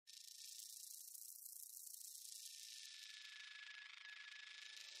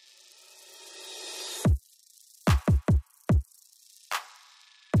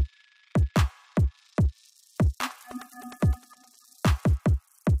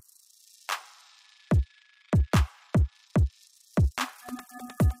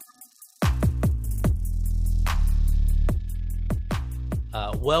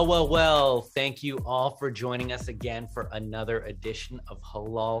Well. Thank you all for joining us again for another edition of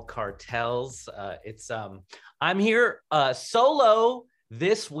Halal Cartels. I'm here solo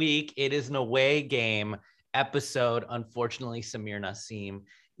this week. It is an away game episode. Unfortunately, Samir Nasim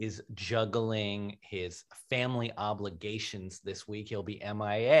is juggling his family obligations this week. He'll be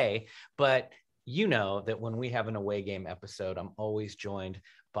MIA, but you know that when we have an away game episode, I'm always joined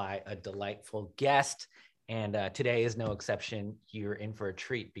by a delightful guest. And today is no exception. You're in for a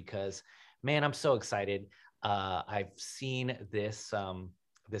treat because, man, I'm so excited. I've seen this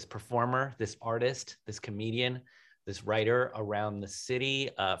performer, this artist, this comedian, this writer around the city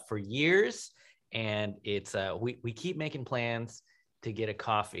for years, and it's we keep making plans to get a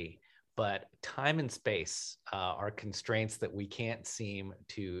coffee, but time and space are constraints that we can't seem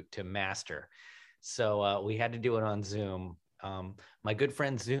to master. So we had to do it on Zoom. My good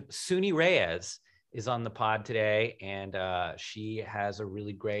friend Suni Reyes is on the pod today, and she has a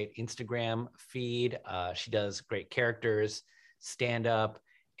really great Instagram feed. She does great characters, stand-up,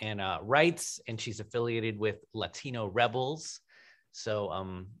 and writes, and she's affiliated with Latino Rebels.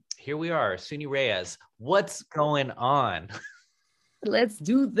 So here we are, Suni Reyes. What's going on? Let's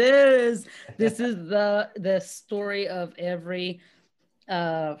do this. This is the story of every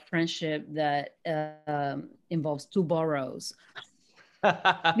friendship that involves two boroughs.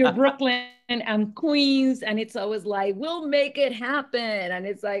 You're Brooklyn and Queens, and it's always like, we'll make it happen. And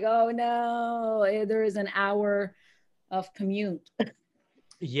it's like, oh no, there is an hour of commute.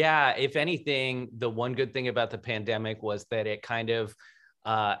 Yeah, if anything, the one good thing about the pandemic was that it kind of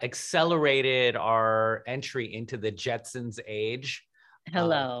accelerated our entry into the Jetsons age.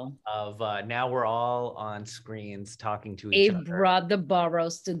 Hello. Now we're all on screens talking to each other. It brought the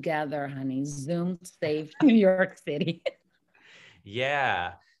boroughs together, honey. Zoom saved New York City.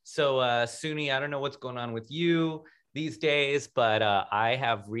 Yeah. So Suni, I don't know what's going on with you these days, but I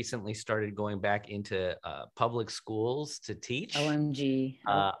have recently started going back into public schools to teach. OMG.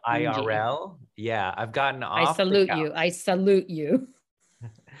 IRL. Yeah, I've gotten off. I salute you.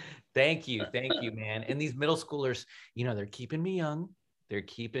 Thank you, man. And these middle schoolers, they're keeping me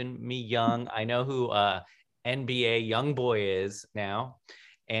young. I know who NBA Youngboy is now,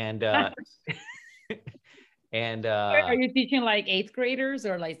 and and are you teaching like 8th graders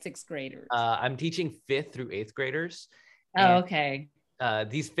or like 6th graders? I'm teaching 5th through 8th graders. Oh, okay.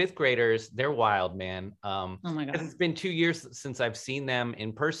 These 5th graders, they're wild, man. Oh my God. It's been 2 years since I've seen them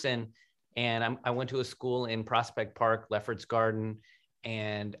in person, and I went to a school in Prospect Park, Lefferts Garden,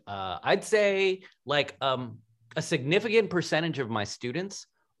 and I'd say like a significant percentage of my students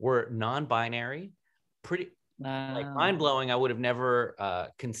were non-binary. Pretty like mind-blowing. I would have never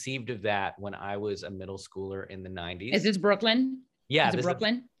conceived of that when I was a middle schooler in the 90s. Is this Brooklyn? Yeah, this is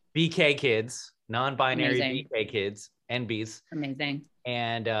Brooklyn. BK kids, non-binary. Amazing. BK kids, NBs. Amazing.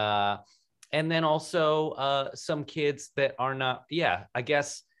 And then also some kids that are not, I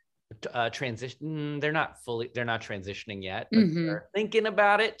guess transition. They're not transitioning yet, but they're thinking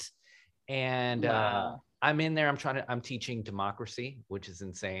about it. And wow. I'm in there. I'm teaching democracy, which is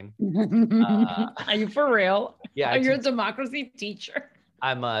insane. Are you for real? Yeah. Are you a democracy teacher?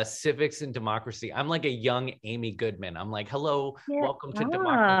 I'm civics and democracy. I'm like a young Amy Goodman. I'm like, hello, welcome to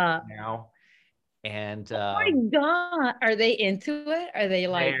democracy now. And oh my God, are they into it? Are they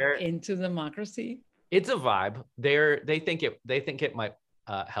like into democracy? It's a vibe. They think it might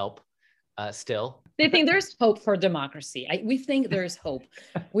help still. They think there's hope for democracy. We think there's hope.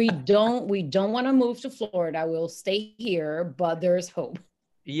 We don't want to move to Florida. We'll stay here, but there's hope.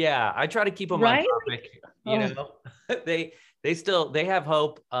 Yeah, I try to keep them on topic. They have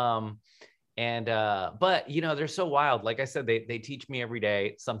hope. But they're so wild. Like I said, they teach me every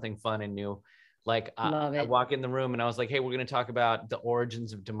day something fun and new. Like I walk in the room and I was like, hey, we're going to talk about the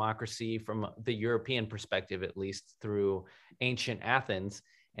origins of democracy from the European perspective, at least through ancient Athens.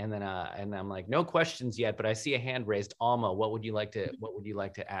 And then and I'm like, no questions yet, but I see a hand raised. Alma, what would you like to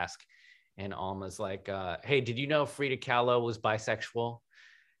ask? And Alma's like, hey, did you know Frida Kahlo was bisexual?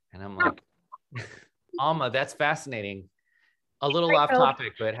 And I'm like, Alma, that's fascinating. A little off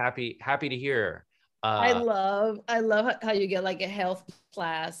topic, but happy to hear. I love how you get like a health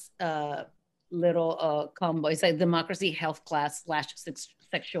class little combo. It's like democracy health class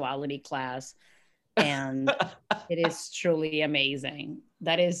 / sexuality class. And it is truly amazing.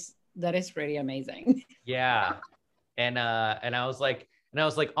 That is pretty amazing. Yeah. And I was like,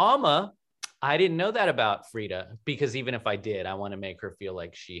 Alma, I didn't know that about Frida, because even if I did, I want to make her feel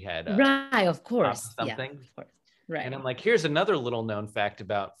like she had right, of course, something. Yeah, of course. Right. And I'm like, here's another little known fact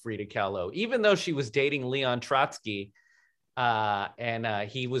about Frida Kahlo. Even though she was dating Leon Trotsky, and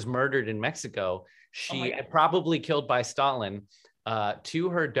he was murdered in Mexico, she probably killed by Stalin. To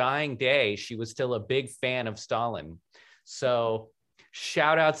her dying day, she was still a big fan of Stalin. So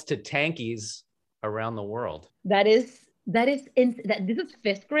shout outs to tankies around the world. This is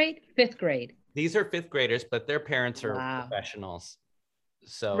fifth grade. Fifth grade. These are fifth graders, but their parents are Wow. professionals.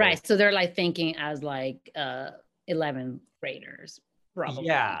 So Right. So they're like thinking as like 11th graders, probably.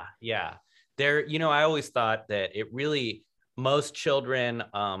 yeah. They're, I always thought that most children,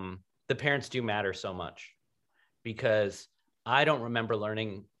 the parents do matter so much, because I don't remember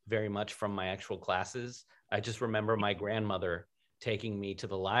learning very much from my actual classes. I just remember my grandmother taking me to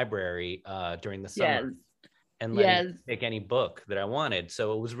the library during the summer and letting me pick any book that I wanted.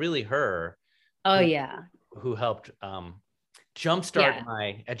 So it was really her who helped jumpstart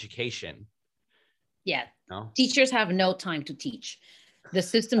my education. Yeah. Teachers have no time to teach. The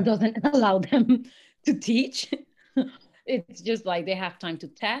system doesn't allow them to teach. It's just like they have time to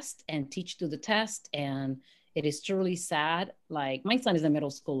test and teach to the test. And it is truly sad. Like, my son is a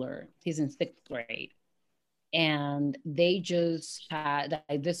middle schooler. He's in sixth grade. And they just had,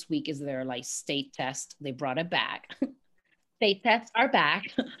 like, this week is their like state test. They brought it back. State tests are back.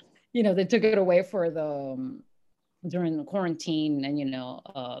 They took it away for during the quarantine and,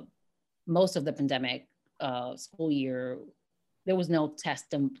 most of the pandemic school year, there was no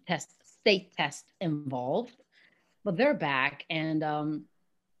state test involved, but they're back. And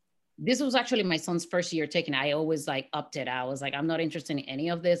this was actually my son's first year taking it. I always like opted out. I was like, I'm not interested in any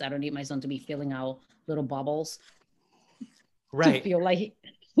of this. I don't need my son to be filling out little bubbles. Right. To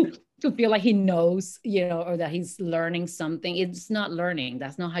feel like he knows, or that he's learning something. It's not learning.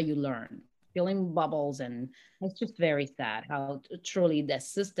 That's not how you learn. Filling bubbles. And it's just very sad how truly the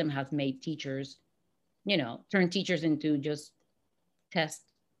system has made teachers, turn teachers into just test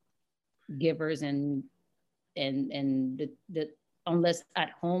givers. And the unless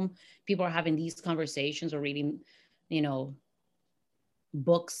at home people are having these conversations or reading,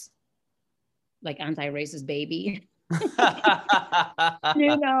 books like Anti-Racist Baby.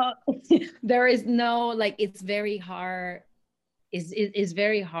 There is no, like, it's very hard. It's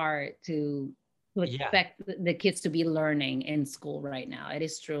very hard to expect the kids to be learning in school right now. It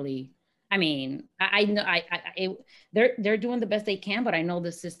is truly, I mean, I know they're doing the best they can, but I know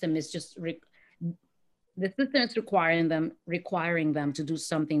the system is just the system is requiring them to do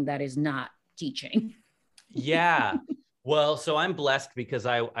something that is not teaching. Yeah. Well, so I'm blessed because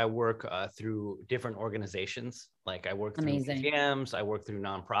I work through different organizations. Like, I work through museums, I work through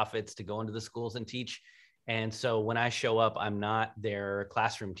nonprofits to go into the schools and teach. And so when I show up, I'm not their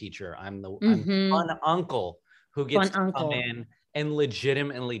classroom teacher. I'm the fun uncle who gets to come in and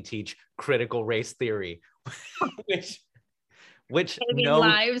legitimately teach critical race theory, which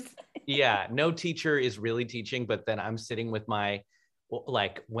no teacher is really teaching. But then I'm sitting with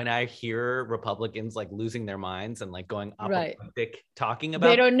like, when I hear Republicans like losing their minds and like going apocalyptic talking about,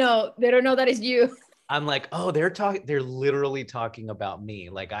 they don't know that it's you. I'm like, oh, they're literally talking about me.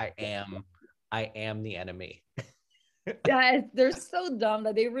 Like, I am the enemy. Guys, they're so dumb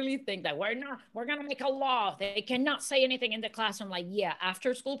that they really think that we're gonna make a law. They cannot say anything in the classroom. Like, yeah,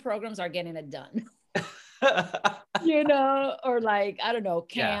 after school programs are getting it done. Or like, I don't know,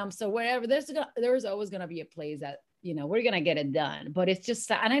 camps or whatever. There's always gonna be a place that, we're gonna get it done. But it's just,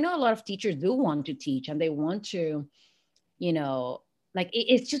 and I know a lot of teachers do want to teach and they want to, like,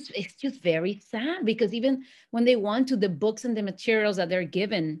 it's just very sad, because even when they want to, the books and the materials that they're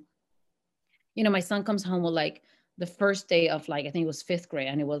given, my son comes home with like the first day of, like, I think it was fifth grade,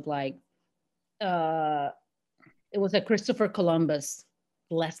 and it was like, it was a Christopher Columbus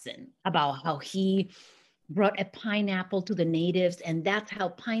lesson about how he brought a pineapple to the natives, and that's how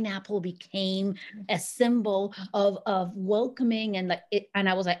pineapple became a symbol of welcoming, and like it. And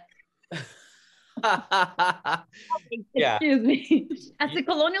I was like, excuse me, as a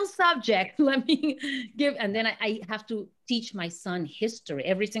colonial subject, let me give. And then I have to teach my son history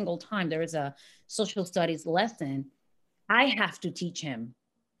every single time there is a social studies lesson. I have to teach him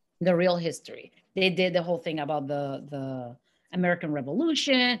the real history. They did the whole thing about the American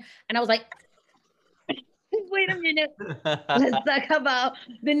Revolution, and I was like, wait a minute, let's talk about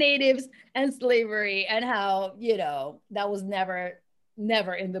the natives and slavery and how, that was never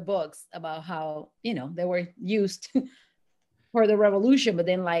in the books about how, they were used for the revolution. But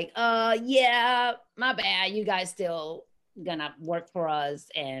then like, yeah, my bad, you guys still gonna work for us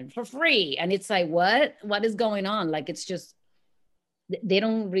and for free. And it's like, what is going on? Like, it's just, they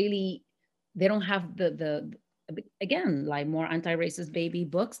don't have the again, like, more Anti-Racist Baby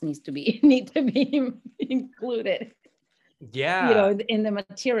books need to be included. In the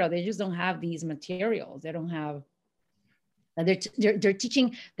material. They just don't have these materials. They don't have. They're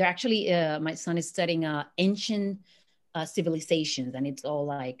teaching. They're actually. My son is studying ancient civilizations, and it's all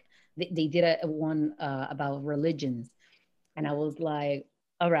like they did a one about religions, and I was like,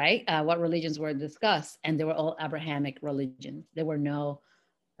 all right, what religions were discussed? And they were all Abrahamic religions. There were no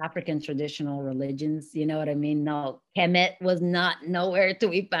African traditional religions. You know what I mean? No, Kemet was not nowhere to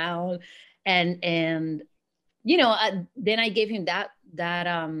be found. And then I gave him that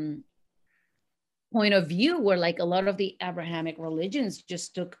point of view where like a lot of the Abrahamic religions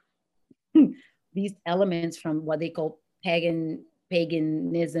just took these elements from what they call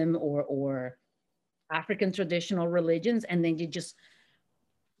paganism or African traditional religions, and then you just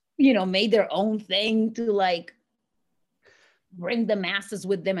made their own thing to like bring the masses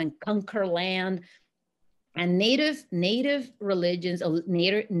with them and conquer land. And native religions,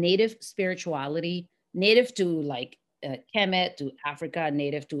 native spirituality, native to like Kemet, to Africa,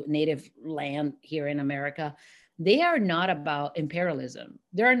 native to native land here in America, they are not about imperialism.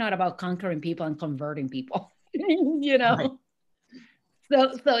 They're not about conquering people and converting people. Right.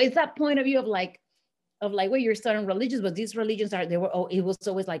 So it's that point of view of like where you're starting religions, but these religions it was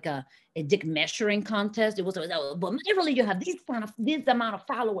always like a dick measuring contest. It was always, oh, but my religion have this amount of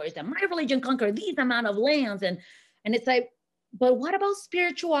followers, and my religion conquered these amount of lands, and it's like, but what about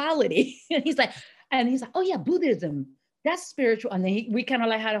spirituality? And he's like, oh yeah, Buddhism, that's spiritual. And then we kind of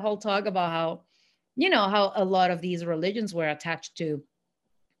like had a whole talk about how how a lot of these religions were attached to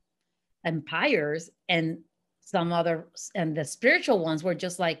empires, and the spiritual ones were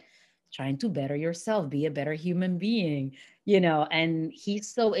just like trying to better yourself, be a better human being, and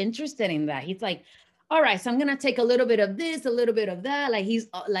he's so interested in that. He's like, all right, so I'm gonna take a little bit of this, a little bit of that. Like he's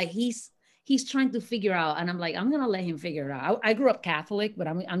trying to figure out, and I'm like, I'm gonna let him figure it out. I grew up Catholic, but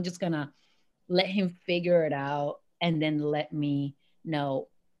I'm just gonna let him figure it out, and then let me know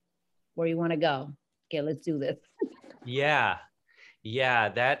where you want to go. Okay, let's do this. Yeah,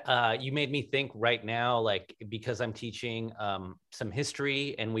 that you made me think right now, like, because I'm teaching some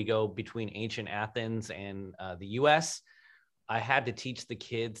history and we go between ancient Athens and the US. I had to teach the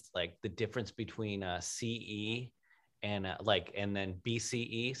kids like the difference between CE and and then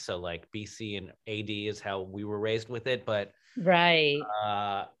BCE. So like BC and AD is how we were raised with it, but right.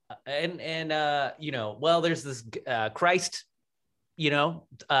 Well, there's this Christ.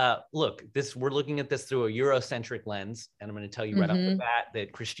 Look, we're looking at this through a Eurocentric lens, and I'm going to tell you right off the bat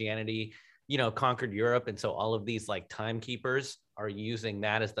that Christianity, conquered Europe, and so all of these like timekeepers are using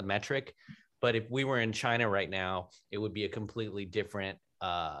that as the metric. But if we were in China right now, it would be a completely different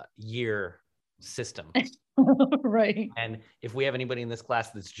year system. Right. And if we have anybody in this class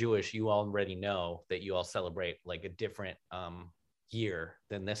that's Jewish, you already know that you all celebrate like a different year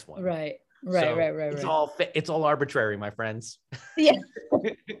than this one. Right. It's all arbitrary, my friends. Yeah.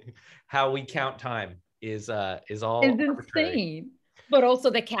 How we count time is all it's arbitrary. insane. But also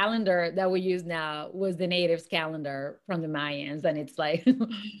the calendar that we use now was the natives calendar from the Mayans. And it's like,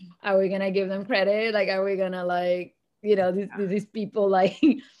 are we gonna give them credit? Like, are we gonna like, these people like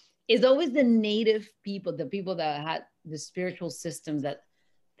it's always the native people, the people that had the spiritual systems that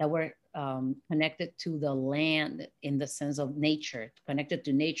were connected to the land in the sense of nature, connected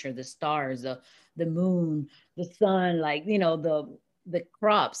to nature, the stars, the moon, the sun, like, the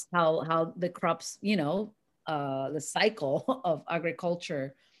crops, how the crops, the cycle of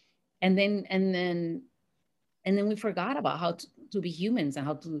agriculture. And then we forgot about how to be humans and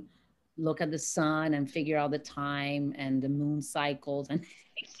how to look at the sun and figure out the time and the moon cycles. And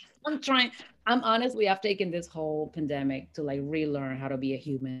I'm honestly, I've taken this whole pandemic to like relearn how to be a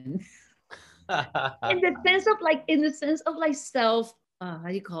human. in the sense of like self, how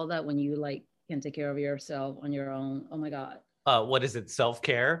do you call that when you like can take care of yourself on your own? Oh my God. What is it?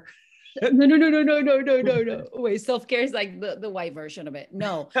 Self-care? No. Wait, self-care is like the white version of it.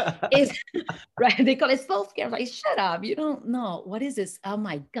 No, it's right. They call it self-care. Like, shut up. You don't know. What is this? Oh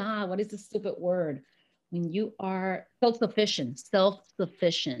my God. What is this stupid word? When you are self-sufficient.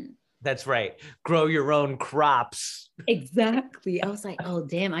 That's right. Grow your own crops. Exactly. I was like, oh,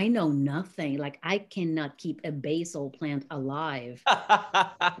 damn, I know nothing. Like, I cannot keep a basil plant alive.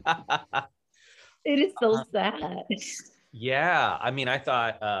 It is so sad. Yeah. I mean, I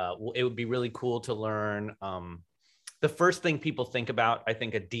thought it would be really cool to learn. The first thing people think about, I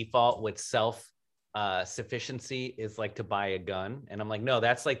think a default with self-sufficiency is like to buy a gun. And I'm like, no,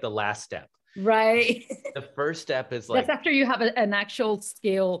 that's like the last step. Right. The first step is like, that's after you have an actual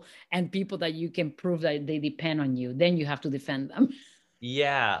skill and people that you can prove that they depend on you. Then you have to defend them.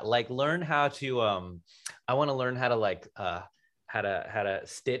 Yeah, like learn how to I want to learn how to like how to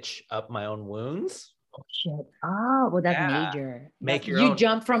stitch up my own wounds. Oh shit. Oh, well, that's major. Make your you own.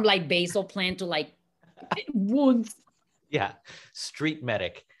 Jump from like basil plant to like wounds. Yeah, street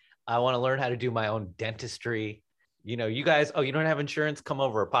medic. I want to learn how to do my own dentistry. You know, you guys, oh, you don't have insurance? Come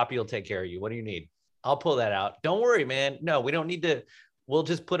over. Poppy will take care of you. What do you need? I'll pull that out. Don't worry, man. No, we don't need to. We'll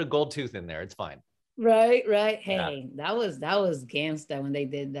just put a gold tooth in there. It's fine. Right, right. Yeah. Hey, that was gangsta when they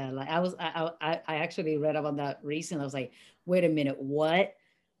did that. Like I actually read about that recently. I was like, wait a minute, what?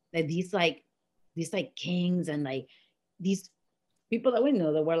 Like these like kings and like these people that we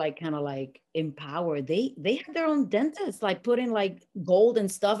know that were like kind of like empowered. They had their own dentists, like putting like gold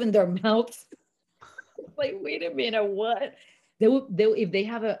and stuff in their mouths. Like, wait a minute, what? They if they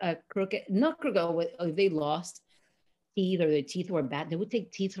have a crooked, not crooked, or if they lost teeth or their teeth were bad, they would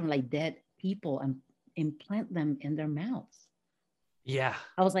take teeth from like dead people and implant them in their mouths. Yeah.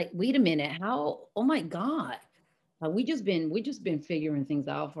 I was like, wait a minute, how? Oh my God. We just been figuring things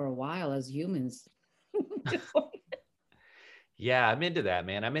out for a while as humans. Yeah. I'm into that,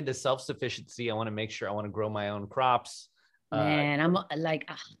 man. I'm into self-sufficiency. I want to make sure I want to grow my own crops. Man, I'm like,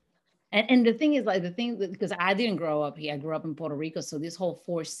 and the thing is, like, because I didn't grow up here, I grew up in Puerto Rico. So this whole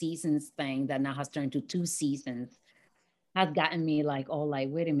 4 seasons thing that now has turned to 2 seasons has gotten me like, oh, like,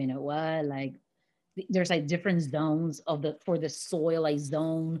 wait a minute, what? Like, there's like different zones of the for the soil, like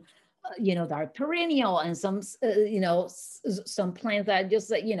zone, that are perennial, and some, some plants that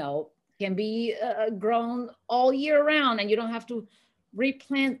just like, can be grown all year round, and you don't have to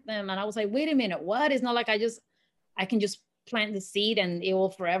replant them. And I was like, wait a minute, what? It's not like I can just plant the seed and it will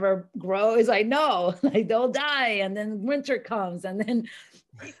forever grow. It's like, no, like they'll die, and then winter comes, and then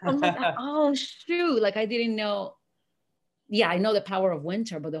I'm like, oh shoot, like I didn't know. Yeah, I know the power of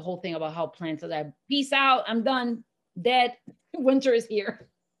winter, but the whole thing about how plants are like, peace out, I'm done, dead, winter is here.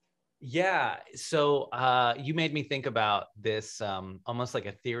 Yeah. So you made me think about this almost like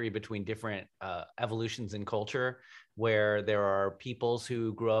a theory between different evolutions in culture, where there are peoples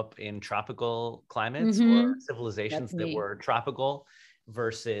who grew up in tropical climates or civilizations That's that me. were tropical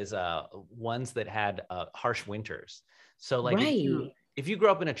versus ones that had harsh winters. So like Right. if you grew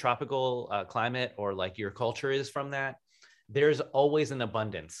up in a tropical climate, or like your culture is from that, there's always an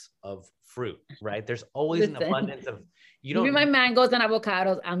abundance of fruit, right? There's always an Listen, abundance of, you give me my don't, mangoes and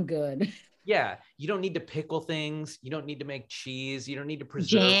avocados, I'm good. yeah, you don't need to pickle things. You don't need to make cheese. You don't need to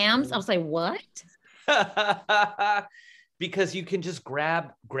preserve Jams, I things. was like, what? Because you can just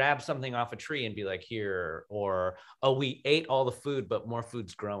grab something off a tree and be like, here, or oh, we ate all the food, but more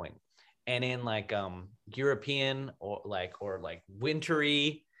food's growing. And in like European or like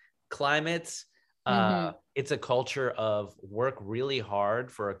wintry climates, Mm-hmm. it's a culture of work really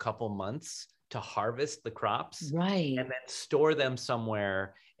hard for a couple months to harvest the crops and Right. then store them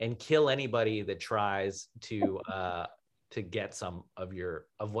somewhere and kill anybody that tries to get some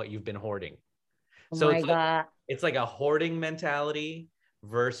of what you've been hoarding. Oh So my God. it's like a hoarding mentality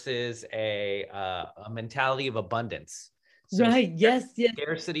versus a mentality of abundance. So Right. Yes, yes.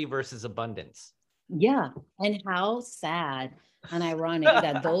 scarcity versus abundance. Yeah. And how sad and ironic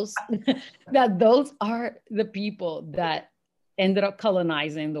that those that those are the people that ended up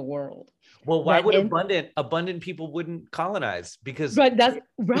colonizing the world. Well, why That would and abundant people wouldn't colonize? Because Right, that's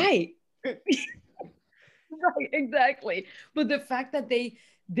right. Right, exactly. But the fact that they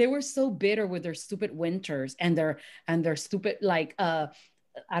were so bitter with their stupid winters and their stupid like I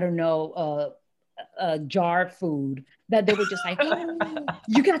don't know jar food, that they were just like, oh,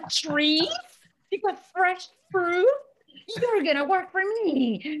 you got trees, you got fresh fruit, you're gonna work for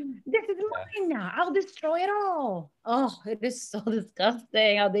me, this is yeah, mine now, I'll destroy it all. Oh, it is so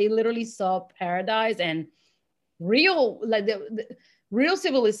disgusting how they literally saw paradise. And real like the real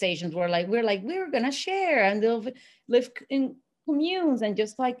civilizations were like, we're gonna share, and they'll live in communes and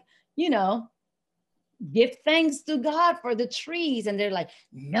just like, you know give thanks to God for the trees. And they're like,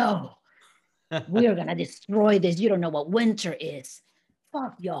 no, we're gonna destroy this, you don't know what winter is,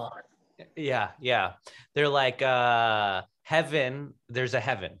 fuck y'all. yeah. They're like heaven. There's a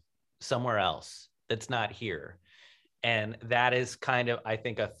heaven somewhere else that's not here. And that is kind of, I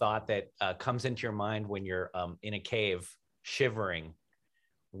think, a thought that comes into your mind when you're in a cave, shivering,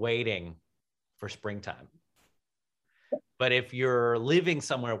 waiting for springtime. But if you're living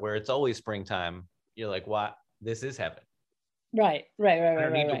somewhere where it's always springtime, you're like, what? This is heaven. Right, right, right, I right,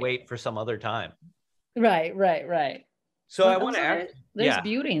 don't right, need to right, wait for some other time. right, right, right. So I But want to also ask, there's yeah,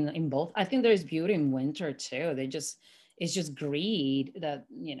 beauty in both. I think there's beauty in winter too. It's just greed that,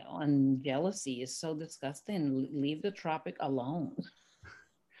 and jealousy is so disgusting. Leave the tropic alone.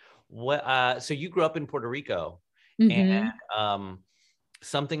 what? So you grew up in Puerto Rico, and Mm-hmm. um,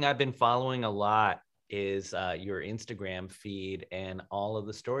 something I've been following a lot is your Instagram feed and all of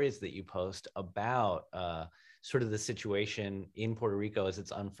the stories that you post about sort of the situation in Puerto Rico as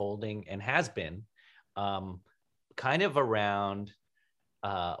it's unfolding and has been, um, kind of around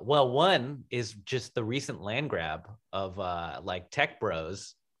Well, one is just the recent land grab of like tech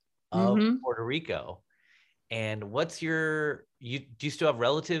bros of Mm-hmm. Puerto Rico. And what's your do you still have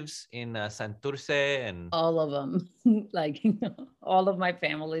relatives in Santurce and All of them, like all of my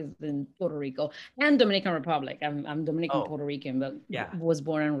family is in Puerto Rico and Dominican Republic. I'm Dominican oh Puerto Rican, but yeah. was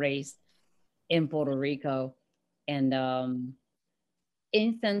born and raised in Puerto Rico. And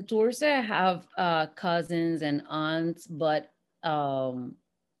in Santurce, I have cousins and aunts, but um,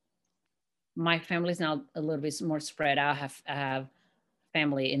 my family is now a little bit more spread out. I have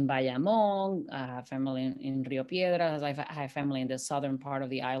family in Bayamón, I have family in Rio Piedras, I have family in the southern part of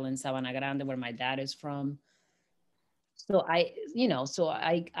the island, Sabana Grande, where my dad is from. So I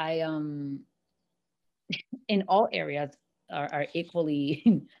in all areas are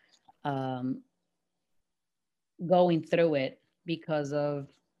equally um, going through it because of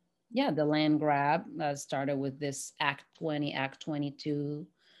the land grab started with this Act 20, Act 22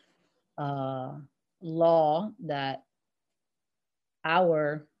 uh, law that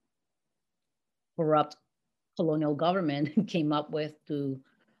our corrupt colonial government came up with to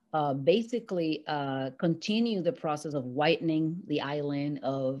basically continue the process of whitening the island,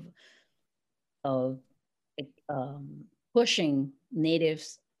 of um, pushing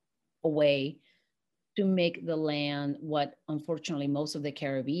natives away to make the land what unfortunately most of the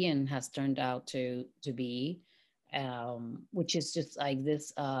Caribbean has turned out to be, which is just like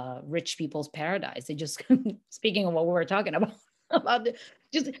this rich people's paradise. They just speaking of what we were talking about about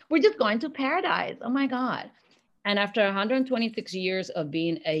just we're just going to paradise. Oh my God. And after 126 years of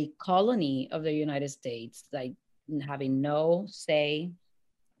being a colony of the United States, like having no say,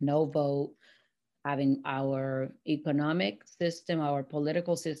 no vote, having our economic system, our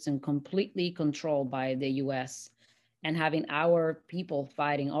political system completely controlled by the US, and having our people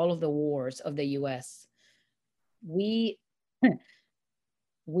fighting all of the wars of the US, we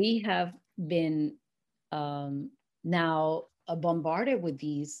we have been now bombarded with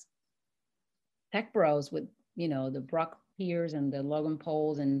these tech bros, with the Brock Pierce and the Logan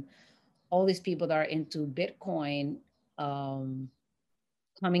Pauls and all these people that are into Bitcoin, um,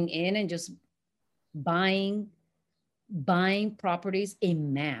 coming in and just buying properties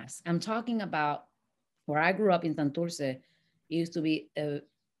in mass. I'm talking about where I grew up in Santurce. It used to be a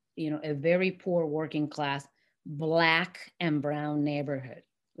very poor working class black and brown neighborhood.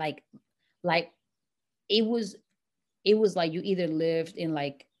 Like it was like you either lived in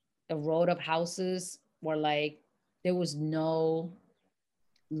like a road of houses where like there was no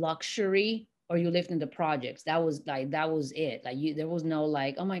luxury, or you lived in the projects. That was it. Like there was no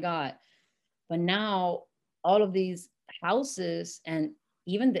like, oh my God. But now all of these houses, and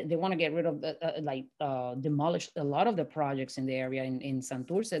even they want to get rid of demolish a lot of the projects in the area in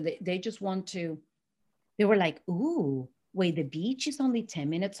Santurce. They just want to, they were like, ooh, wait, the beach is only 10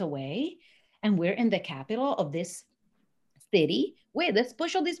 minutes away and we're in the capital of this city. Wait, let's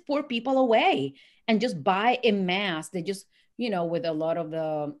push all these poor people away and just buy in mass. They just, with a lot of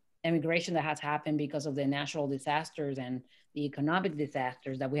the immigration that has happened because of the natural disasters and the economic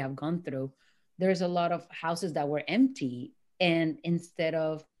disasters that we have gone through, there's a lot of houses that were empty. And instead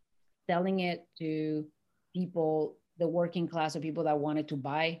of selling it to people, the working class, or people that wanted to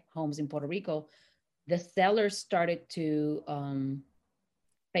buy homes in Puerto Rico, the sellers started to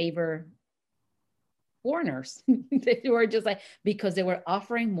favor foreigners. They were just like, because they were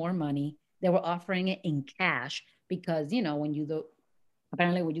offering more money, they were offering it in cash. Because when you do,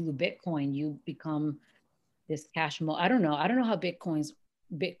 apparently when you do Bitcoin, you become this I don't know how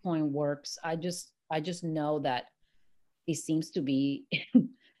Bitcoin works. I just know that it seems to be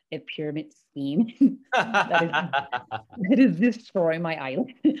a pyramid scheme that is that is destroying my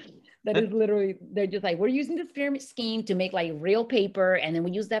island. That is literally, they're just like, we're using this pyramid scheme to make like real paper, and then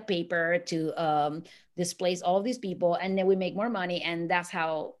we use that paper to displace all of these people, and then we make more money, and that's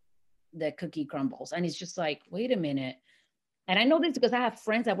how the cookie crumbles. And it's just like, wait a minute. And I know this because I have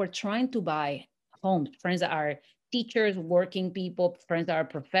friends that were trying to buy homes, friends that are teachers, working people, friends that are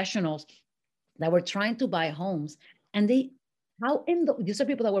professionals that were trying to buy homes. And these are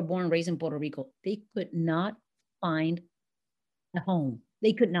people that were born and raised in Puerto Rico. They could not find a home.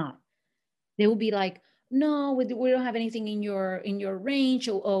 They could not. They would be like, no, we don't have anything in your range,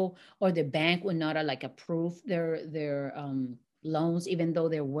 or the bank would not like approve their loans, even though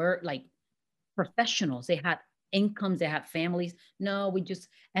they were like professionals. They had incomes, they had families. No,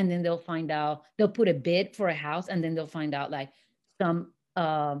 and then they'll put a bid for a house, and then they'll find out like some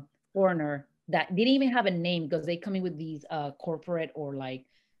foreigner that didn't even have a name, because they come in with these corporate, or like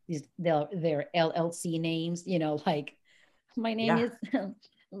their LLC names, like my name Yeah. is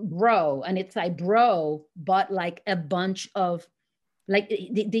bro, and it's like bro, but like a bunch of Like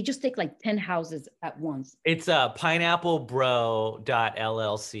they just take like 10 houses at once. It's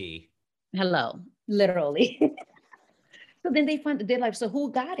pineapplebro.llc. Hello, literally. So then they're like, so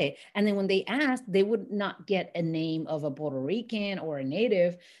who got it? And then when they asked, they would not get a name of a Puerto Rican or a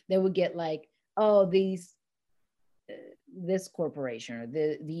native. They would get like, oh, this corporation or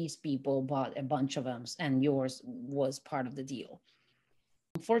these people bought a bunch of them, and yours was part of the deal.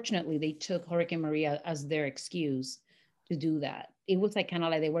 Unfortunately, they took Hurricane Maria as their excuse to do that. It was like kind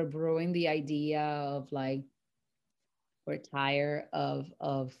of like they were brewing the idea of like, we're tired of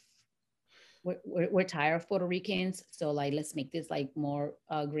we're tired of Puerto Ricans, so like let's make this like more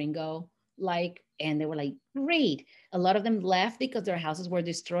gringo like. And they were like, great. A lot of them left because their houses were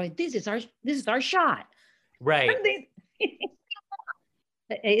destroyed. This is our shot. Right.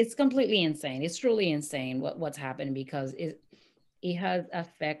 It's completely insane. It's truly insane what's happened, because it has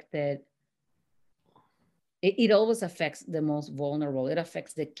affected. It always affects the most vulnerable. It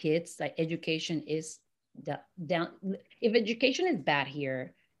affects the kids. Like education is down. If education is bad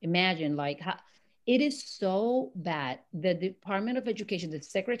here, imagine like how it is so bad. The Department of Education, the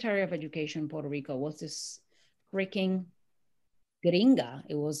Secretary of Education in Puerto Rico was this freaking gringa.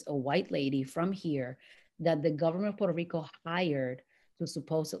 It was a white lady from here that the government of Puerto Rico hired to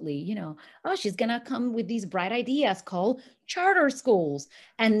supposedly, oh, she's gonna come with these bright ideas called charter schools.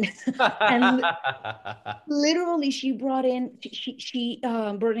 And literally she brought in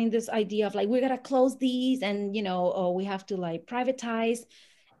brought in this idea of like, we gotta close these, and we have to like privatize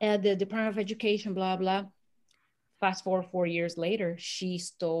the Department of Education, blah blah. Fast forward 4 years later, she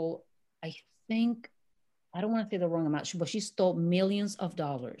stole, I think, I don't want to say the wrong amount, but she stole millions of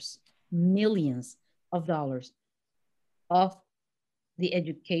dollars of the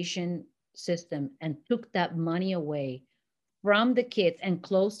education system, and took that money away from the kids and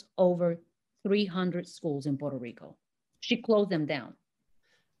closed over 300 schools in Puerto Rico. She closed them down.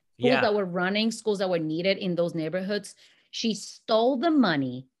 Schools that were running, schools that were needed in those neighborhoods. She stole the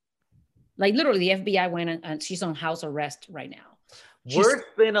money. Like literally the FBI went and she's on house arrest right now. Worse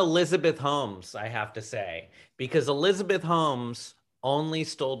than Elizabeth Holmes, I have to say, because Elizabeth Holmes only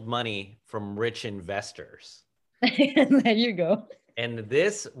stole money from rich investors. There you go. And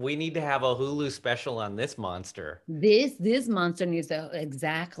we need to have a Hulu special on this monster. This monster needs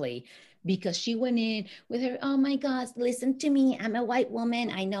exactly, because she went in with her, oh my God, listen to me. I'm a white woman.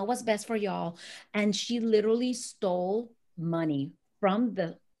 I know what's best for y'all. And she literally stole money from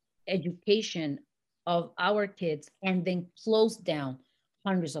the education of our kids and then closed down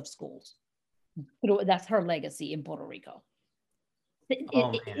hundreds of schools. That's her legacy in Puerto Rico.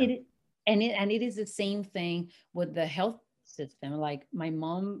 And it is the same thing with the health system. Like my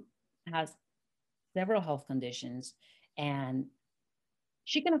mom has several health conditions, and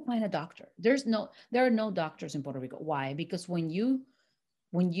she cannot find a doctor. There are no doctors in Puerto Rico. Why? Because when you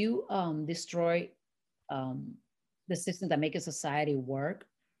destroy the system that make a society work,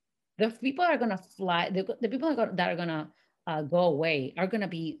 the people are gonna fly. The people that are gonna go away are gonna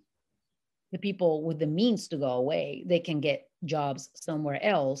be the people with the means to go away. They can get jobs somewhere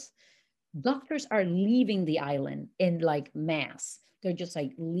else. Doctors are leaving the island in like mass. They're just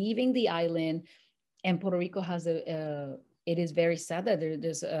like leaving the island. And Puerto Rico has it is very sad that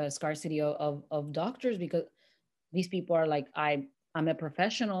there's a scarcity of doctors, because these people are like, I'm a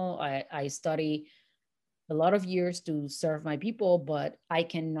professional. I study a lot of years to serve my people, but I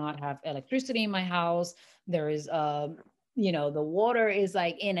cannot have electricity in my house. There is, the water is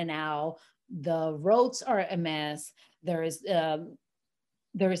like in and out. The roads are a mess. There is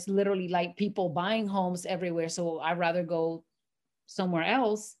literally like people buying homes everywhere. So I'd rather go somewhere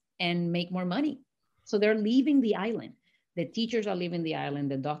else and make more money. So they're leaving the island. The teachers are leaving the island.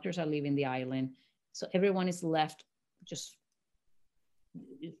 The doctors are leaving the island. So everyone is left just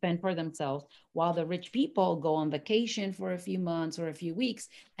fend for themselves, while the rich people go on vacation for a few months or a few weeks,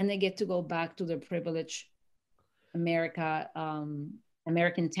 and they get to go back to their privileged American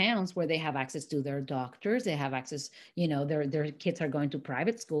towns where they have access to their doctors. They have access, their kids are going to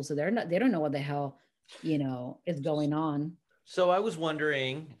private school. So they don't know what the hell, is going on. So I was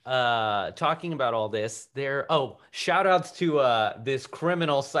wondering, talking about all this, shout outs to this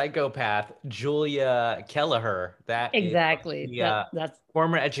criminal psychopath, Julia Kelleher. That exactly. That's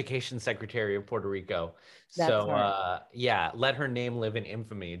former education secretary of Puerto Rico. So let her name live in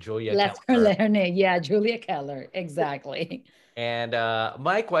infamy, Julia Kelleher. Let her name. Yeah, Julia Keller. Exactly. And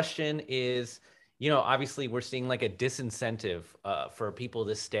my question is, obviously we're seeing like a disincentive for people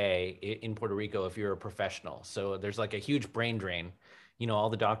to stay in Puerto Rico if you're a professional. So there's like a huge brain drain. All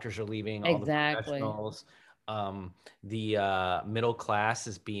the doctors are leaving, all the professionals. The middle class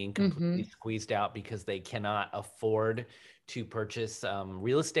is being completely squeezed out because they cannot afford to purchase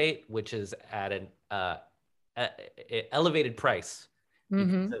real estate, which is at an elevated price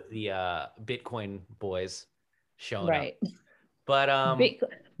because of the Bitcoin boys showing up. Right. But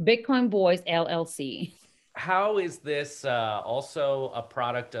Bitcoin Boys LLC. how is this also a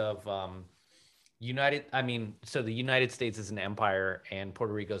product of so the United States is an empire and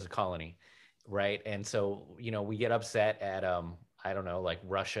Puerto Rico is a colony, right? And so, we get upset at I don't know, like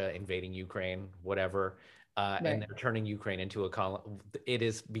Russia invading Ukraine, whatever, Right. and they're turning Ukraine into a colony. It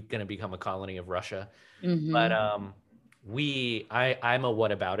is going to become a colony of Russia. Mhm. But I'm a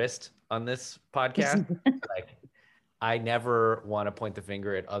whataboutist on this podcast. Like, I never want to point the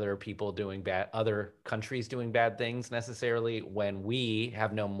finger at other people other countries doing bad things necessarily when we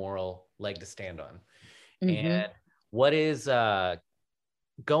have no moral leg to stand on. Mhm. And what is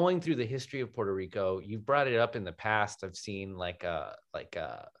going through the history of Puerto Rico? You've brought it up in the past. I've seen like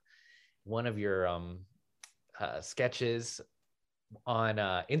one of your sketches on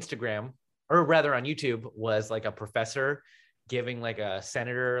Instagram, or rather on YouTube, was like a professor giving like a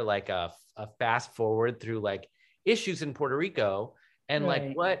senator like a fast forward through like issues in Puerto Rico, and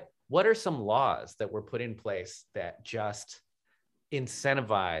Right. like what are some laws that were put in place that just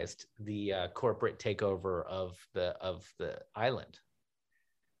incentivized the corporate takeover of the island?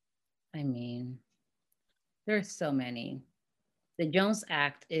 I mean, there's so many. The Jones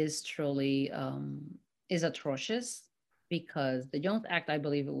Act is truly is atrocious, because the Jones Act, I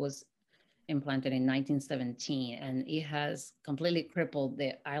believe it was implanted in 1917, and it has completely crippled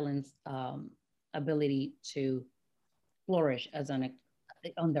the island's ability to flourish as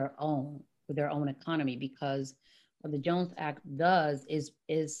on their own, with their own economy, because what the Jones Act does is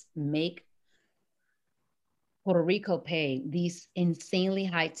make Puerto Rico pay these insanely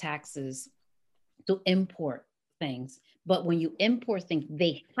high taxes to import things. But when you import things,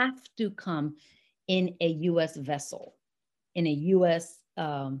 they have to come in a U.S. vessel, in a U.S.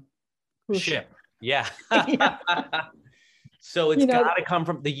 Cruise ship. Yeah. Yeah. So it's You know, got to come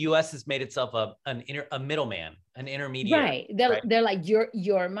from the U.S. has made itself a middleman, an intermediary. right. They're like,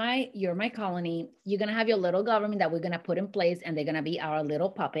 you're my colony. You're gonna have your little government that we're gonna put in place, and they're gonna be our little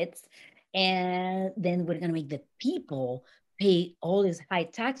puppets. And then we're gonna make the people pay all these high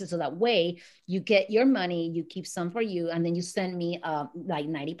taxes, so that way you get your money, you keep some for you, and then you send me like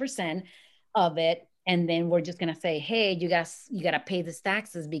 90% of it. And then we're just gonna say, hey, you gotta pay these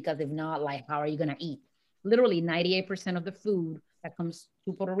taxes, because if not, like, how are you gonna eat? Literally 98% of the food that comes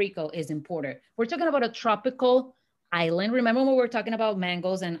to Puerto Rico is imported. We're talking about a tropical island. Remember when we were talking about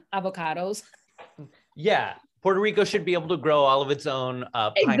mangoes and avocados? Yeah. Puerto Rico should be able to grow all of its own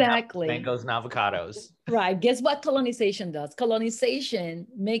Exactly. mangoes, and avocados. Right. Guess what colonization does? Colonization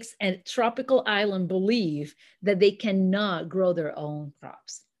makes a tropical island believe that they cannot grow their own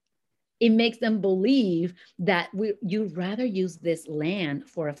crops. It makes them believe that you'd rather use this land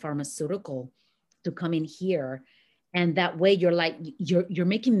for a pharmaceutical to come in here, and that way you're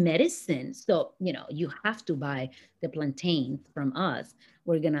making medicine. So you have to buy the plantains from us.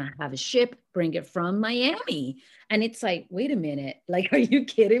 We're gonna have a ship bring it from Miami. And it's like, wait a minute, like, are you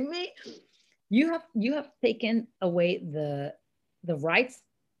kidding me? You have taken away the rights,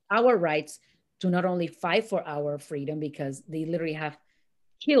 our rights, to not only fight for our freedom, because they literally have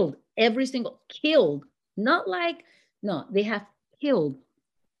killed not like, no, they have killed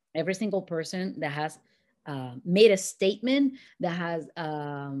every single person that has made a statement, that has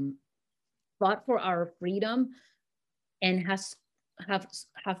fought for our freedom, and have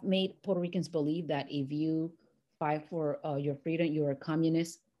made Puerto Ricans believe that if you fight for your freedom, you're a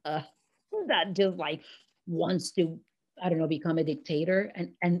communist, that just like wants to, I don't know, become a dictator.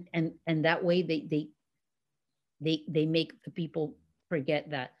 And that way they make the people forget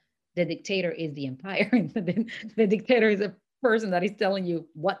that the dictator is the empire. And the dictator is a person that is telling you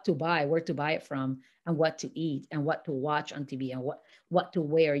what to buy, where to buy it from, and what to eat, and what to watch on TV, and what to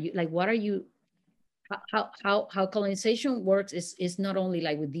wear. You like, what are you? How colonization works is not only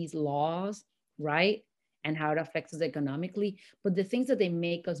like with these laws, right, and how it affects us economically, but the things that they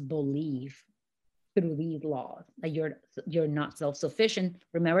make us believe through these laws. Like, you're not self-sufficient.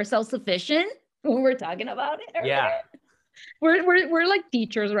 Remember self-sufficient when we're talking about it earlier? Yeah. We're like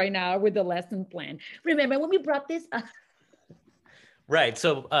teachers right now with the lesson plan. Remember when we brought this up? Right.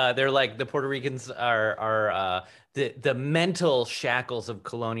 So they're like, the Puerto Ricans are the mental shackles of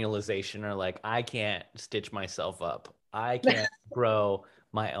colonialization are like, I can't stitch myself up. I can't grow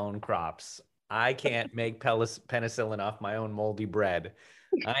my own crops. I can't make penicillin off my own moldy bread.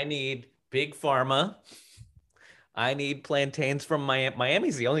 I need big pharma. I need plantains from Miami.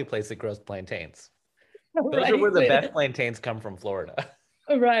 Miami's the only place that grows plantains. Those are where the best plantains come from, Florida.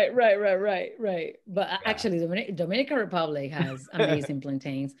 Right. But Yeah. actually, Dominican Republic has amazing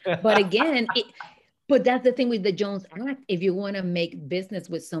plantains. But again, but that's the thing with the Jones Act. If you want to make business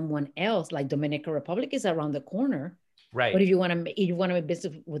with someone else, like Dominican Republic is around the corner. But Right. if you want to make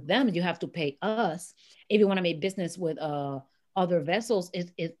business with them, you have to pay us. If you want to make business with other vessels,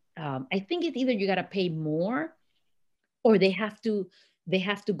 I think it's either you got to pay more, or they have to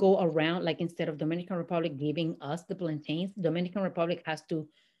go around, like instead of Dominican Republic giving us the plantains, Dominican Republic has to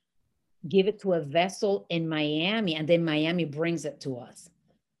give it to a vessel in Miami, and then Miami brings it to us.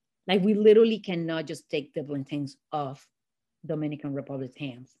 Like we literally cannot just take the plantains off Dominican Republic's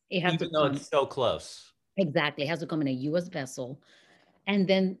hands. It has to Even though come it's so close. exactly. It has to come in a U.S. vessel, and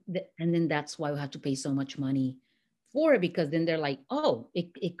then that's why we have to pay so much money for it, because then they're like, oh,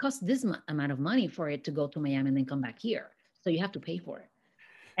 it costs this amount of money for it to go to Miami and then come back here, so you have to pay for it.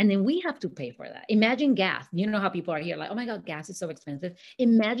 And then we have to pay for that. Imagine gas. You know how people are here like, oh my God, gas is so expensive.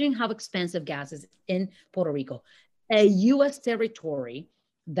 Imagine how expensive gas is in Puerto Rico, a U.S. territory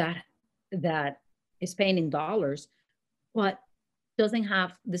that that is paying in dollars, but doesn't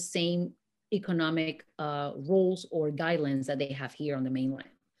have the same economic rules or guidelines that they have here on the mainland.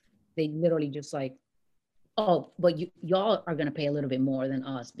 They literally just like, oh, but y'all are gonna pay a little bit more than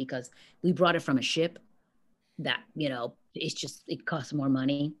us because we brought it from a ship that it costs more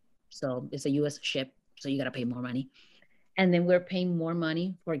money, so it's a U.S. ship, so you got to pay more money. And then we're paying more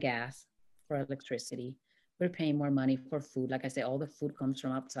money for gas, for electricity. We're paying more money for food. Like I said, all the food comes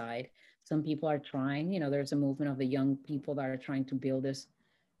from outside. Some people are trying, there's a movement of the young people that are trying to build this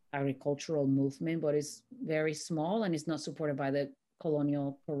agricultural movement, but it's very small and it's not supported by the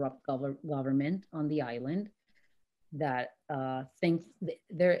colonial corrupt government on the island that thinks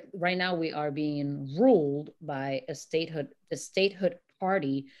there right now we are being ruled by the statehood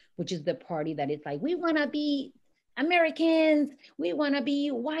party, which is the party that is like, we want to be Americans, we want to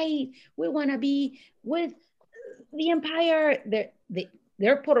be white, we want to be with the empire.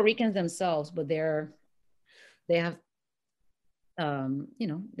 They're Puerto Ricans themselves, but they have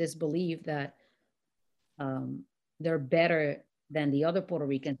this belief that they're better than the other Puerto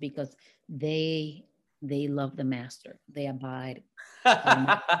Ricans because they love the master. They abide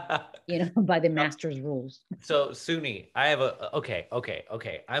by the master's rules. So Suni, I have okay.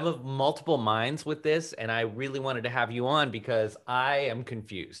 I'm of multiple minds with this, and I really wanted to have you on because I am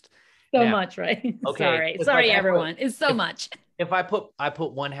confused. So Now, much, right? okay, Sorry, everyone. It's so much. If I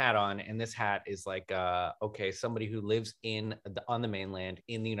put one hat on, and this hat is like okay, somebody who lives on the mainland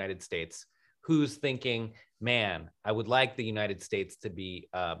in the United States, who's thinking, man, I would like the United States to be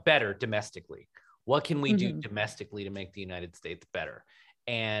better domestically. What can we do domestically to make the United States better?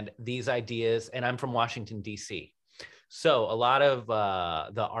 And these ideas, and I'm from Washington, D.C. So a lot of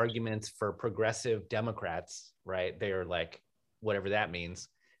the arguments for progressive Democrats, right? They're like, whatever that means.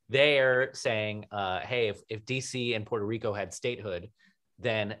 They're saying, hey, if DC and Puerto Rico had statehood,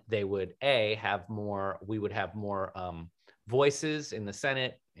 then they would we would have more voices in the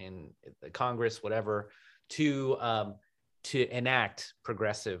Senate, in the Congress, whatever, to enact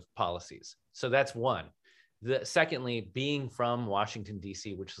progressive policies. So that's one. Secondly, being from Washington,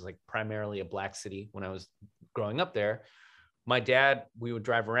 D.C., which is like primarily a Black city when I was growing up there, my dad, we would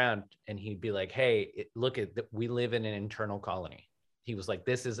drive around and he'd be like, hey, we live in an internal colony. He was like,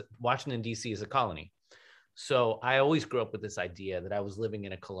 Washington, D.C. is a colony. So I always grew up with this idea that I was living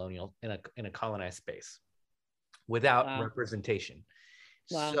in a colonized space without representation.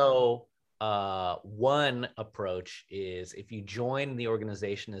 Wow. So one approach is if you join the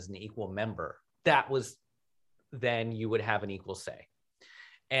organization as an equal member, then you would have an equal say.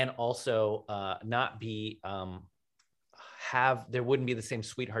 And also there wouldn't be the same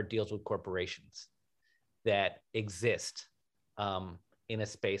sweetheart deals with corporations that exist in a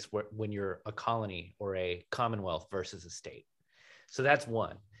space when you're a colony or a commonwealth versus a state. So that's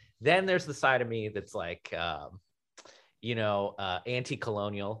one. Then there's the side of me that's like,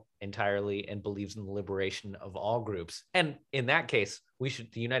 anti-colonial entirely and believes in the liberation of all groups. And in that case, the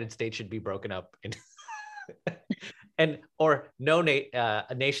United States should be broken up into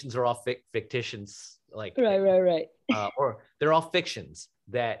nations are all fictions, like right. or they're all fictions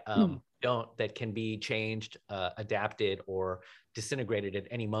that that can be changed, adapted, or disintegrated at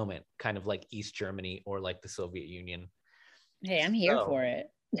any moment, kind of like East Germany or like the Soviet Union. Hey, I'm here for it.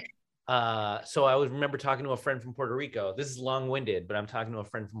 So I remember talking to a friend from Puerto Rico. This is long-winded, but I'm talking to a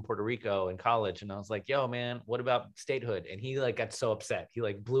friend from Puerto Rico in college, and I was like, yo, man, what about statehood? And he like got so upset. He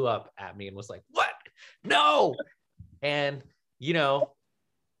like blew up at me and was like, what? No. And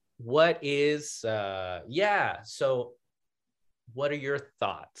what is so what are your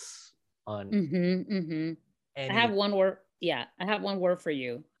thoughts on I have one word Yeah, I have one word for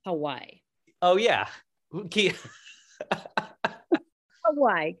you. Hawaii. Oh yeah.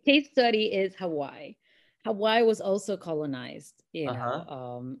 Hawaii. Case study is Hawaii. Hawaii was also colonized,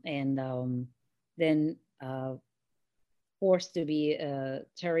 Uh-huh. and then forced to be a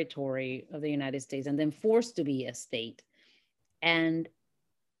territory of the United States and then forced to be a state. And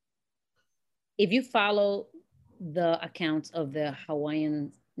if you follow the accounts of the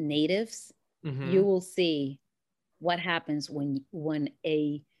Hawaiian natives, Mm-hmm. you will see what happens when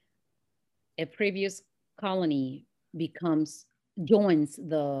a previous colony becomes joins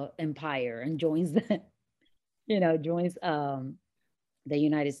the empire and joins the joins the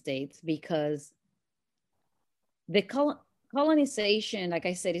United States, because the colonization, like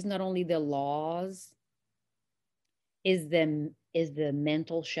I said, is not only the laws, is the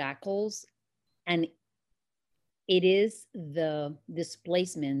mental shackles, and it is the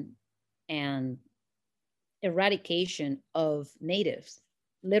displacement and eradication of natives.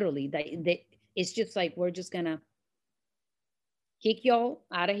 Literally, it's just like, we're just gonna kick y'all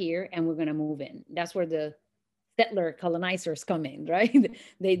out of here and we're gonna move in. That's where the settler colonizers come in, right?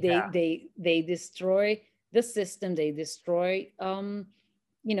 Yeah. They destroy the system. They destroy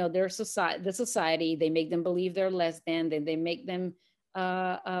their society, they make them believe they're less than. Then they make them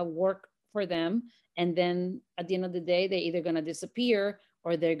work for them, and then at the end of the day, they're either going to disappear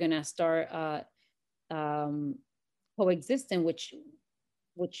or they're going to start um, coexisting,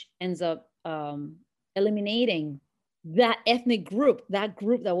 which ends up eliminating that ethnic group. That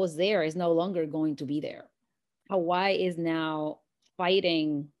group that was there is no longer going to be there. Hawaii is now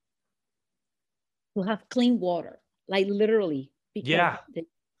fighting to have clean water, like literally, because Yeah.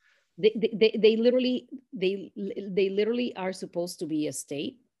 they literally they literally are supposed to be a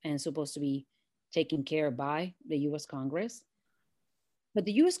state and supposed to be taken care of by the U.S. Congress, but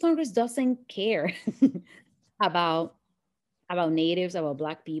the U.S. Congress doesn't care about natives, about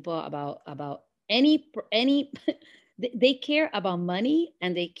Black people, about any. They care about money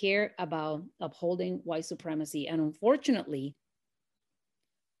and they care about upholding white supremacy, and unfortunately,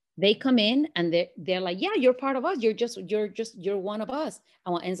 they come in and they're like, yeah, you're part of us. You're one of us.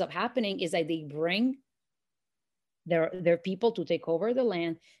 And what ends up happening is that they bring their people to take over the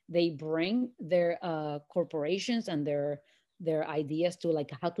land. They bring their corporations and their ideas to, like,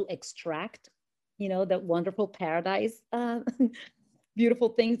 how to extract, that wonderful paradise, beautiful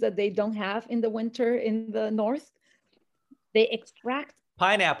things that they don't have in the winter in the north. They extract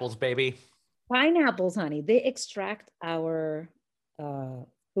Pineapples, baby. pineapples, honey. They extract our uh,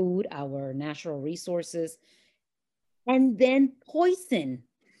 food, our natural resources, and then poison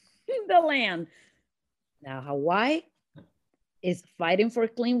the land. Now, Hawaii is fighting for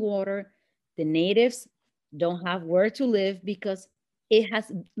clean water. The natives don't have where to live because it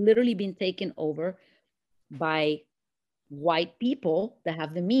has literally been taken over by white people that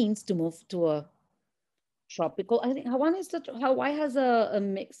have the means to move to a tropical. I think Hawaii has a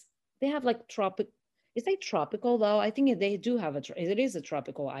mix. They have like tropic. It's like tropical though. I think they do have it is a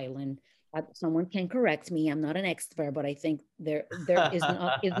tropical island. Someone can correct me. I'm not an expert, but I think there is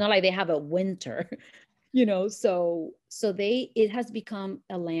not. It's not like they have a winter, So it has become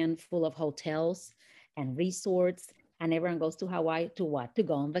a land full of hotels and resorts, and everyone goes to Hawaii to what? To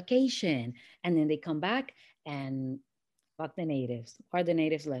go on vacation, and then they come back and fuck the natives. How are the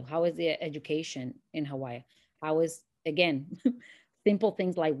natives live? How is the education in Hawaii? How is, again, simple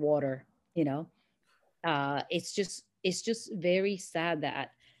things like water, you know? It's just very sad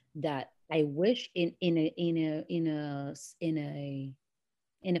that I wish in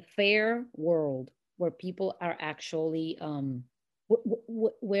a fair world where people are actually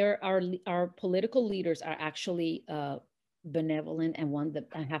where our political leaders are actually benevolent and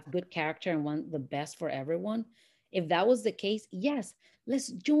and have good character and want the best for everyone. If that was the case, yes,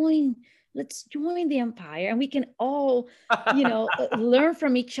 let's join the empire and we can all learn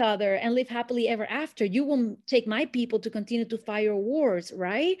from each other and live happily ever after. You won't take my people to continue to fire wars,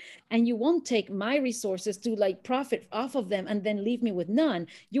 right? And you won't take my resources to like profit off of them and then leave me with none.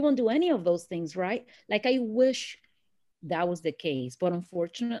 You won't do any of those things, right? Like, I wish that was the case, but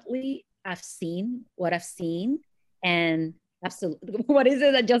unfortunately, I've seen what I've seen. And absolutely, what is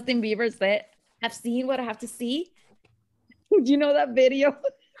it that Justin Bieber said? I've seen what I have to see. Do you know that video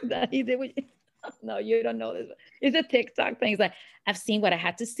that he did with no, you don't know this. It's a TikTok thing. It's like, I've seen what I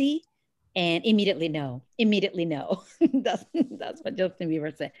had to see, and immediately no. Immediately no. That's what Justin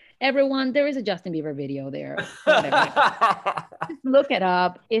Bieber said. Everyone, there is a Justin Bieber video there. Whatever. Just look it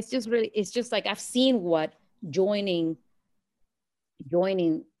up. It's just like, I've seen what joining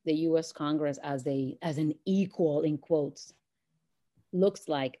the US Congress as an equal, in quotes, looks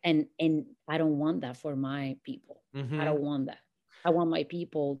like, and I don't want that for my people. I Mm-hmm. don't want that. I want my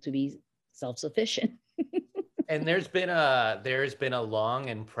people to be self-sufficient. And there's been a long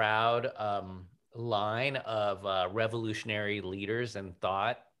and proud line of revolutionary leaders and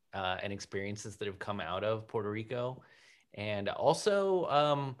thought and experiences that have come out of Puerto Rico, and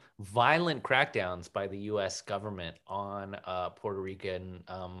also violent crackdowns by the U.S. government on Puerto Rican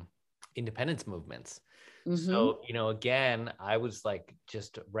independence movements. Mm-hmm. So, again, I was like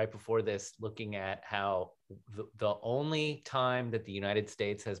just right before this looking at how the only time that the United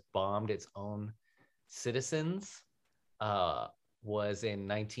States has bombed its own citizens uh, was in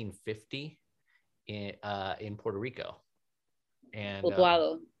 1950 in Puerto Rico. And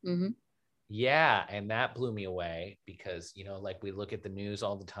Utuado. Mm-hmm. yeah, and that blew me away because, like we look at the news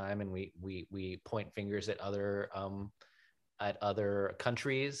all the time and we point fingers at other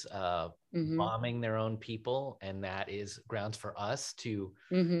countries Mm-hmm. bombing their own people, and that is grounds for us to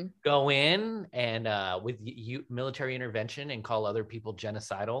Mm-hmm. go in and with military intervention and call other people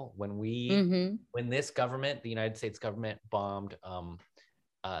genocidal. Mm-hmm. When this government, the United States government, bombed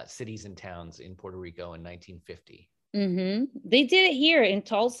cities and towns in Puerto Rico in 1950. Mm-hmm. They did it here in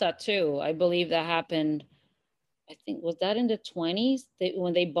Tulsa too. I believe that happened. I think was that in the 20s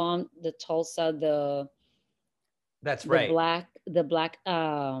when they bombed the Tulsa, That's right. the black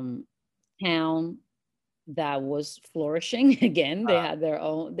town that was flourishing again. They had their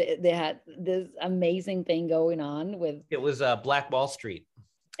own. They had this amazing thing going on with It was Black Wall Street.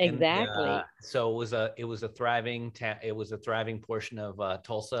 And exactly. so it was a thriving it was a thriving portion of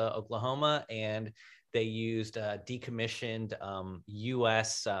Tulsa, Oklahoma, and they used decommissioned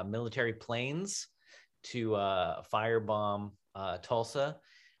U.S. Military planes to firebomb Tulsa.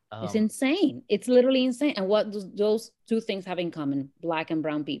 It's Um, insane. It's literally insane. And what do those two things have in common? Black and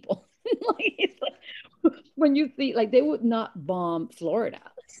brown people. Like, it's like, when you see, like, they would not bomb Florida.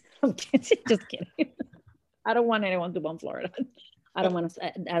 I'm kidding, just kidding. I don't want anyone to bomb Florida. I don't want to.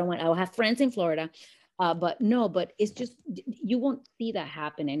 I don't want. I'll have friends in Florida, but no. But it's just you won't see that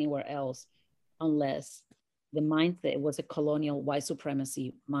happen anywhere else, unless the mindset was a colonial white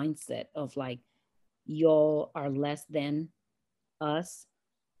supremacy mindset of like, y'all are less than us.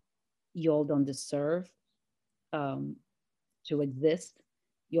 Y'all don't deserve um, to exist.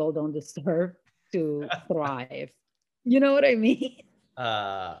 Y'all don't deserve to thrive. You know what I mean?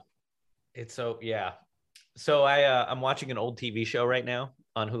 uh, it's so yeah. So I'm watching an old TV show right now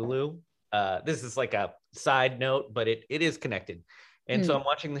on Hulu. This is like a side note, but it is connected. And so I'm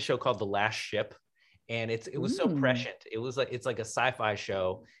watching the show called The Last Ship, and it was so Mm. prescient. It's like a sci-fi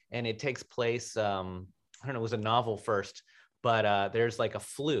show, and it takes place. I don't know, it was a novel first, but there's like a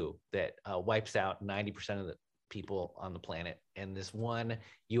flu that wipes out 90% of the people on the planet, and this one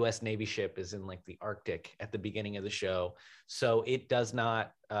U.S. Navy ship is in like the Arctic at the beginning of the show, so it does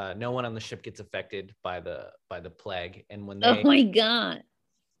not. No one on the ship gets affected by the plague, and Oh my God.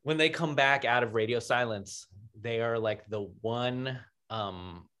 when they come back out of radio silence, they are like the one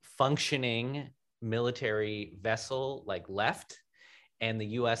functioning military vessel like left, and the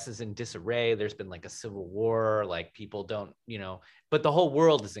US is in disarray. There's been like a civil war, like people don't, but the whole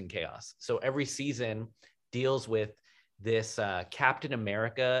world is in chaos. So every season deals with this Captain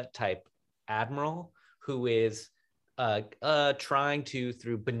America type admiral who is trying to,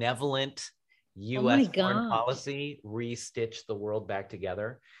 through benevolent Oh my US foreign gosh. policy, re-stitch the world back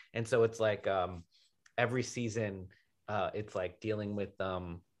together. And so it's like every season, it's like dealing with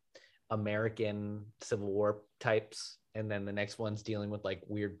American Civil War types, and then the next one's dealing with like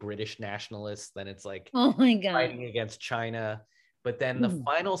weird British nationalists. Then it's like Oh my God. fighting against China. But then the Mm.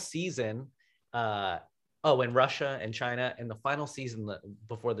 final season, and Russia and China, and the final season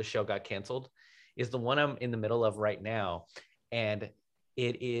before the show got canceled is the one I'm in the middle of right now. And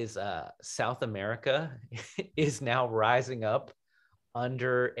it is South America is now rising up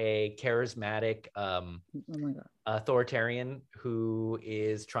under a charismatic Oh my God. authoritarian who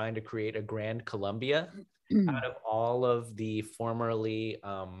is trying to create a grand Colombia out of all of the formerly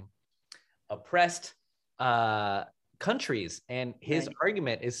oppressed countries. And his Right.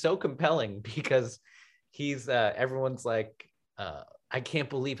 argument is so compelling because everyone's like, I can't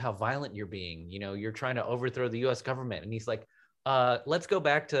believe how violent you're being. You're trying to overthrow the US government. And he's like, let's go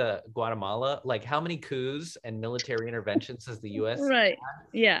back to Guatemala. Like, how many coups and military interventions has the US? Right.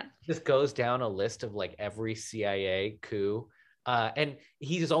 Yeah. Just goes down a list of like every CIA coup. And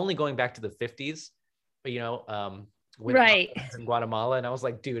he's only going back to the 50s, with Right. in Guatemala. And I was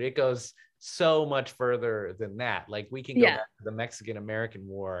like, dude, it goes so much further than that. Like, we can go Yeah. back to the Mexican American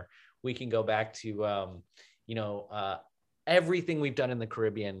War. We can go back to, everything we've done in the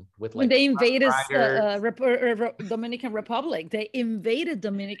Caribbean with When like they invaded riders. Dominican Republic, they invaded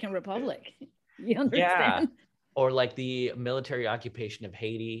Dominican Republic. You Yeah. understand? Or like the military occupation of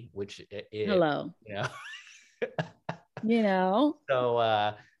Haiti, which Hello. you know. You know?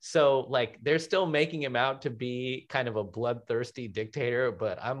 So like they're still making him out to be kind of a bloodthirsty dictator,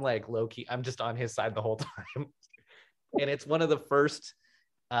 but I'm like low key, I'm just on his side the whole time. And it's one of the first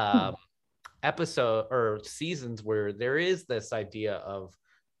episode or seasons where there is this idea of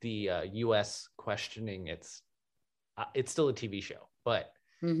the US questioning it's still a TV show, but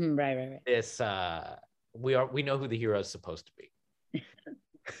Right. this we know who the hero is supposed to be.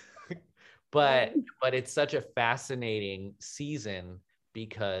 but it's such a fascinating season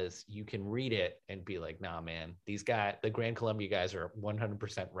because you can read it and be like, nah, man, these guys, the Grand Columbia guys are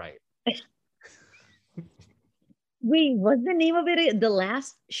 100% right. Wait, what's the name of it? The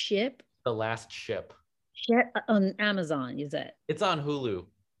Last Ship? The Last Ship. On Amazon, you said? It's on Hulu.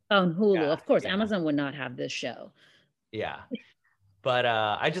 On Hulu. Yeah, Of course, yeah. Amazon would not have this show. Yeah. But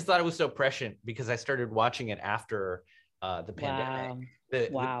I just thought it was so prescient because I started watching it after the pandemic.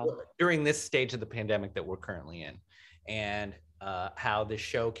 Wow. During this stage of the pandemic that we're currently in. And how the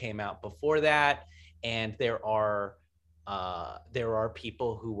show came out before that. And there are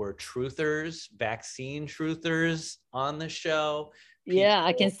people who were truthers, vaccine truthers on the show. Yeah,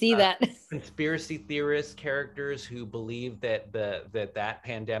 I can see that. Conspiracy theorist characters who believe that that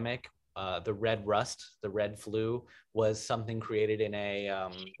pandemic, the red rust, the red flu, was something created in a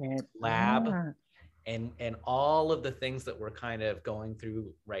lab. And all of the things that we're kind of going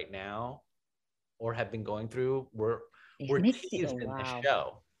through right now or have been going through were teased in the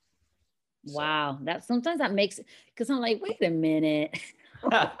show. Wow. That sometimes that makes, because I'm like, wait a minute.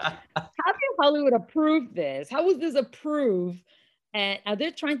 How can Hollywood approve this? How was this approved? And are they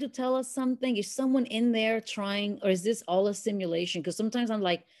trying to tell us something? Is someone in there trying, or is this all a simulation? Because sometimes I'm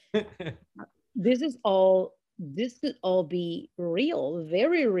like, this could all be real,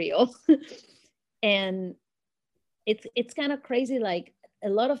 very real. And it's kind of crazy. Like a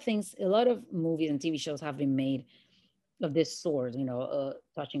lot of movies and TV shows have been made of this sort,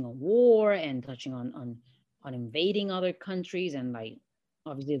 touching on war and touching on invading other countries. And like,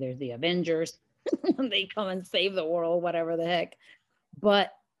 obviously there's the Avengers when they come and save the world, whatever the heck.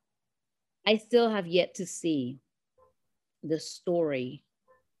 But I still have yet to see the story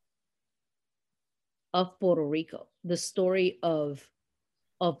of Puerto Rico, the story of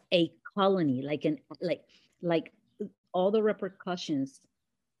a colony, like all the repercussions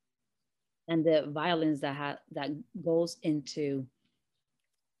and the violence that goes into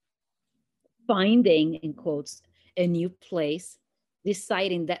finding, in quotes, a new place,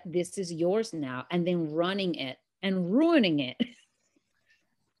 deciding that this is yours now, and then running it and ruining it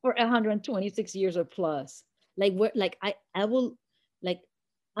for 126 years or plus. Like I will like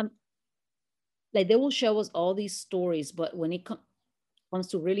like they will show us all these stories, but when it comes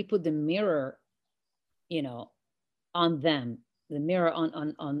to really put the mirror, on them, the mirror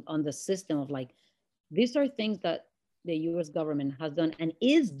on the system of like, these are things that the US government has done and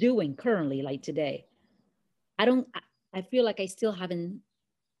is doing currently, like today. I feel like I still haven't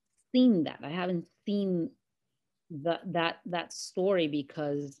seen that. I haven't seen that story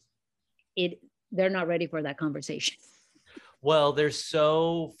because they're not ready for that conversation. Well,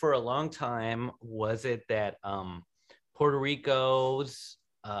 for a long time, was it that Puerto Rico's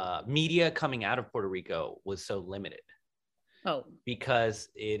media coming out of Puerto Rico was so limited? Oh, because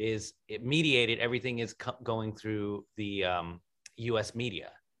it mediated, everything is going through the US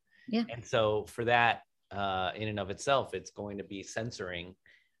media. Yeah. And so for that, in and of itself, it's going to be censoring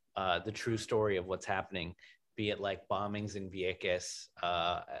the true story of what's happening, be it like bombings in Vieques,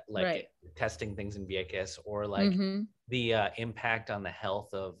 testing things in Vieques, or like the impact on the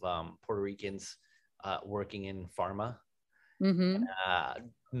health of Puerto Ricans working in pharma,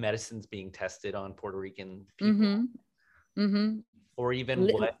 medicines being tested on Puerto Rican people. Or even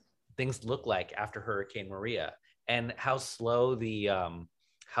what things look like after Hurricane Maria, and how slow the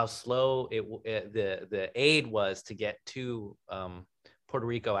aid was to get to Puerto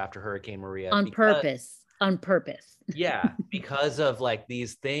Rico after Hurricane Maria on purpose. Yeah, because of like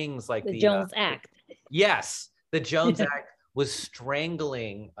these things like the Jones Act. Yes, the Jones Act was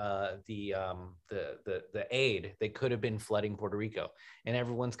strangling the aid that could have been flooding Puerto Rico, and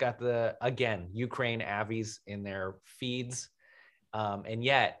everyone's got Ukraine avies in their feeds, and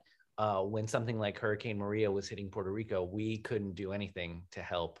yet when something like Hurricane Maria was hitting Puerto Rico, we couldn't do anything to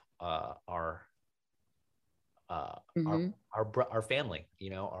help our family,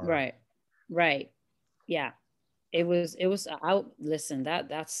 right. Yeah, it was out. Listen,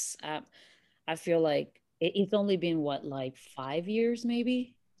 that's I feel like It's only been what, like 5 years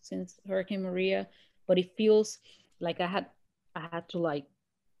maybe since Hurricane Maria, but it feels like I had to like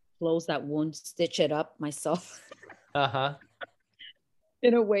close that wound, stitch it up myself Uh-huh.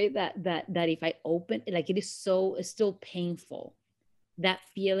 in a way that if I open, like it is so, it's still painful. That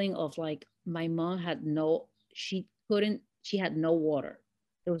feeling of like my mom had no, she couldn't, she had no water.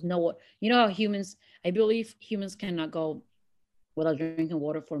 There was no water. You know how humans, I believe humans cannot go without drinking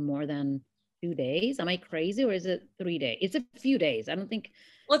water for more than 2 days. Am I crazy, or is it 3 days? It's a few days. I don't think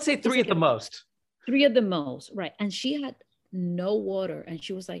Let's say it's three at like the most. three at the most, right? And she had no water, and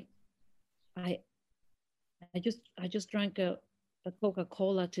she was like, I I just drank a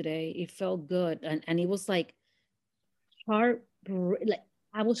Coca-Cola today. It felt good, and it was like heart, like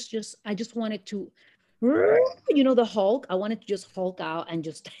I just wanted to, the Hulk. I wanted to just Hulk out and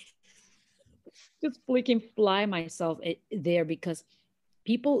just freaking fly myself there, because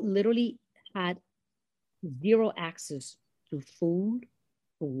people literally had zero access to food,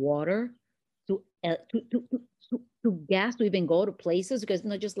 to water, to gas, to even go to places, because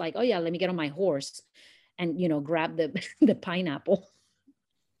not just like, oh yeah, let me get on my horse and grab the the pineapple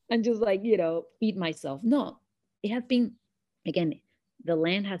and just like feed myself. No, it has been, again, the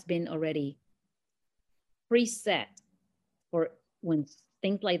land has been already preset for when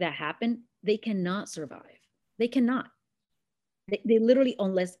things like that happen. They cannot survive. They cannot. They literally,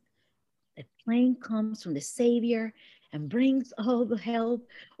 unless the plane comes from the savior and brings all the help,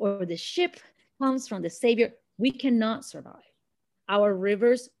 or the ship comes from the savior, we cannot survive. Our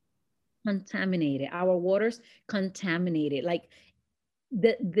rivers contaminated, our waters contaminated. Like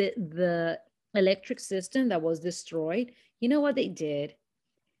the electric system that was destroyed, you know what they did?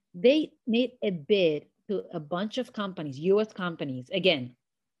 They made a bid to a bunch of companies, US companies, again,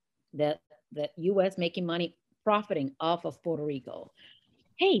 the US making money, profiting off of Puerto Rico.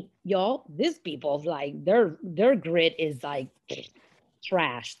 Hey, y'all, these people, like, their grid is like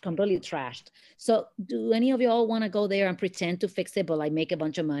trashed, completely trashed. So do any of y'all want to go there and pretend to fix it, but like make a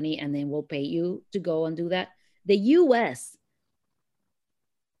bunch of money, and then we'll pay you to go and do that? The US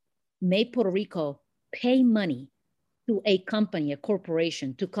made Puerto Rico pay money to a company, a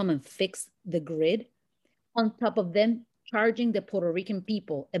corporation, to come and fix the grid, on top of them charging the Puerto Rican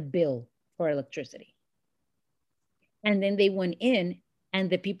people a bill for electricity. And then they went in, and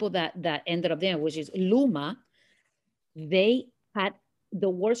the people that ended up there, which is Luma, they had the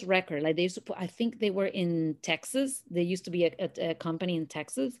worst record. Like, I think they were in Texas. There used to be a company in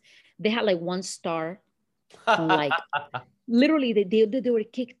Texas. They had like 1 star on, like, literally they were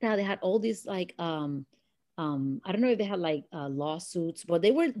kicked out. They had all these like I don't know if they had like lawsuits, but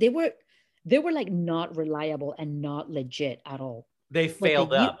they were like not reliable and not legit at all. They But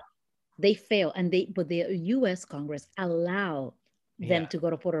failed up. they fail, and but the US Congress allow them Yeah. to go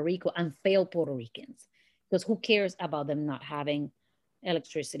to Puerto Rico and fail Puerto Ricans, because who cares about them not having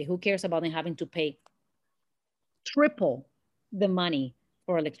electricity? Who cares about them having to pay triple the money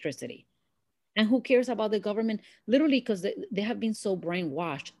for electricity? And who cares about the government? Literally, because they have been so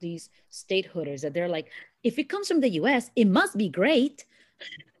brainwashed, these statehooders, that they're like, if it comes from the US, it must be great.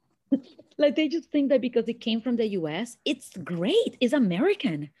 Like, they just think that because it came from the US, it's great, it's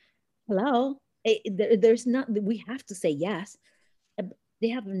American. Hello. There's not, we have to say yes. They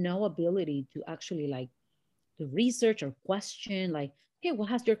have no ability to actually like to research or question, like, hey, what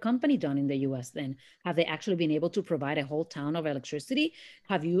has your company done in the US then? Have they actually been able to provide a whole town of electricity?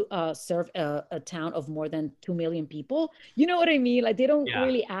 Have you served a town of more than 2 million people? You know what I mean? Like, they don't Yeah.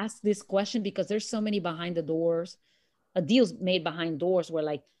 really ask this question, because there's so many behind the doors, deals made behind doors, where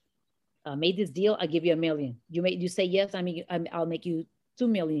like, made this deal, I'll give you 1 million. You say yes, I mean, I'll make you 2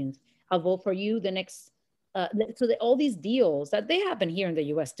 million. I'll vote for you the next. So all these deals that they happen here in the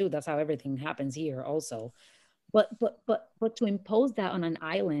US too. That's how everything happens here also. But to impose that on an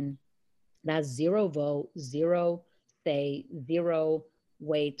island that's zero vote, zero say, zero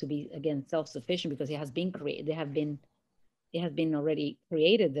way to be, again, self-sufficient, because it has been created. It has been already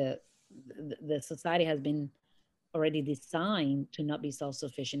created. The society has been already designed to not be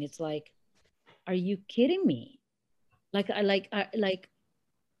self-sufficient. It's like, are you kidding me?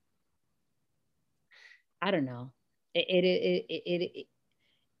 I don't know. It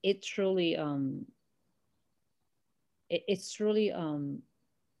truly it's truly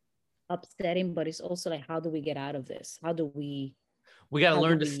upsetting, but it's also like, how do we get out of this? We got to How do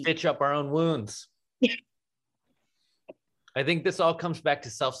learn to we stitch up our own wounds. I think this all comes back to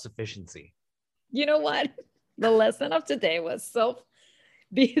self-sufficiency. You know what? The lesson of today was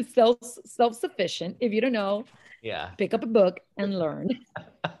be self-sufficient. If you don't know, Yeah. pick up a book and learn.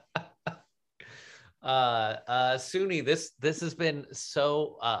 Suni, this has been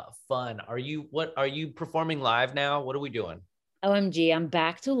so fun. What are you performing live now? What are we doing? OMG, I'm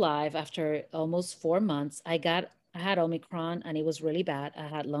back to live after almost 4 months. I had Omicron and it was really bad. I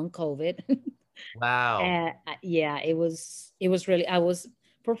had long COVID. Wow. Yeah, it was really, I was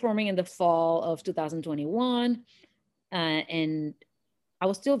performing in the fall of 2021, and I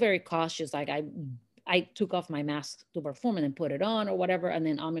was still very cautious. Like I took off my mask to perform and then put it on or whatever, and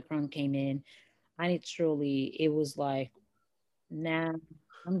then Omicron came in, and it was like, nah,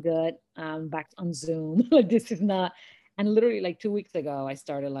 I'm good. I'm back on Zoom. Like this is not. And literally like 2 weeks ago, I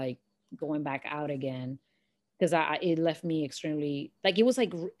started like going back out again because it left me extremely like it was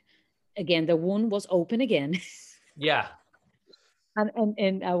like again the wound was open again. Yeah.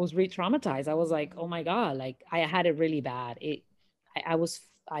 And I was re-traumatized. I was like, oh my God, like I had it really bad.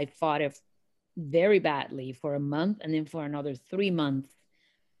 I fought it very badly for a month, and then for another 3 months,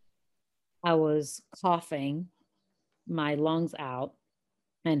 I was coughing my lungs out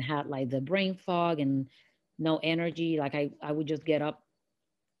and had like the brain fog and no energy. Like I would just get up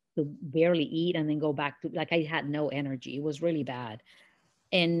to barely eat and then go back to like I had no energy. It was really bad.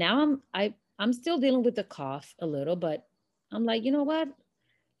 And now I'm still dealing with the cough a little, but I'm like, you know what?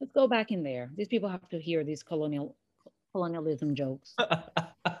 Let's go back in there. These people have to hear these colonialism jokes.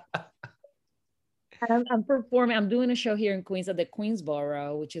 And I'm performing. I'm doing a show here in Queens at the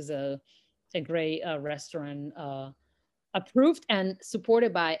Queensboro, which is a great restaurant, approved and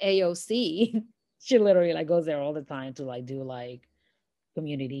supported by AOC. She literally like goes there all the time to like do like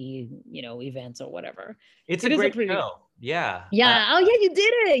community, events or whatever. It's a great show. Yeah. Yeah. Oh yeah, you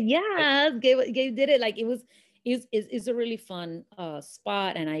did it. Yeah. Gabe did it. Like it's a really fun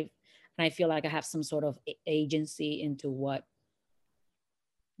spot, and I feel like I have some sort of agency into what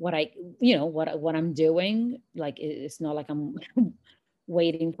I'm doing. Like it's not like I'm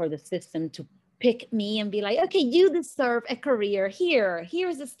waiting for the system to pick me and be like, okay, you deserve a career here.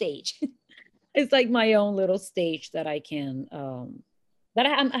 Here's the stage. It's like my own little stage that I can that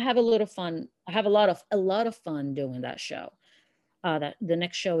I have a little fun. I have a lot of fun doing that show. That the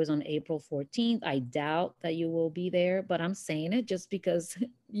next show is on April 14th. I doubt that you will be there, but I'm saying it just because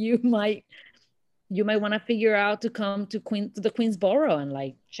you might want to figure out to come to the Queensboro and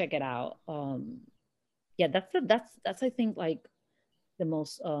like check it out. Yeah, that's I think like the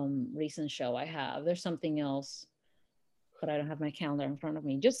most recent show I have. There's something else, but I don't have my calendar in front of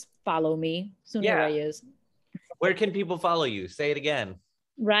me. Just follow me, Suni Reyes. Where can people follow you? Say it again.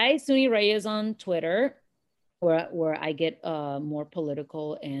 Right, Suni Reyes on Twitter, where I get more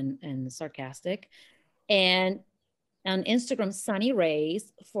political and sarcastic, and on Instagram, Sunny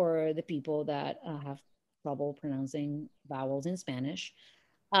Reyes for the people that have trouble pronouncing vowels in Spanish.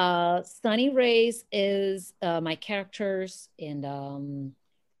 Sunny Reyes is my characters, and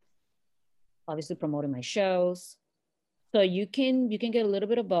obviously promoting my shows. So you can get a little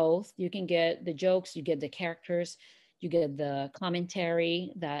bit of both. You can get the jokes, you get the characters, you get the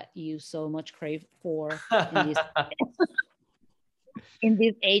commentary that you so much crave for in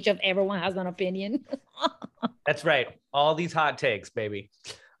this age of everyone has an opinion. That's right. All these hot takes, baby.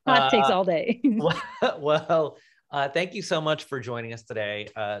 Hot takes all day. Well, thank you so much for joining us today.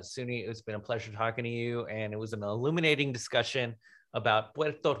 Suni, it's been a pleasure talking to you, and it was an illuminating discussion about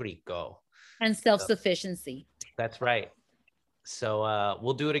Puerto Rico. And self-sufficiency. That's right. So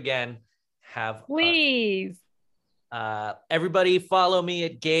we'll do it again. Please. Everybody follow me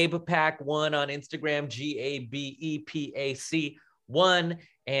at GabePac1 on Instagram, GABEPAC1,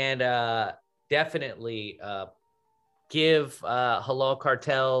 and definitely give Halal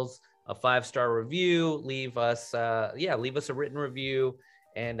Cartels a 5-star review. Leave us a written review,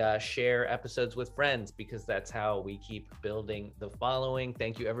 and share episodes with friends, because that's how we keep building the following.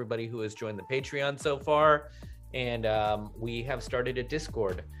 Thank you everybody who has joined the Patreon so far, and we have started a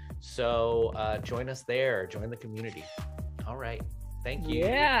Discord, so join us there, join the community. All right, thank you.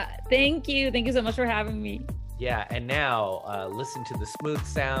 Yeah, thank you so much for having me. Yeah, and now listen to the smooth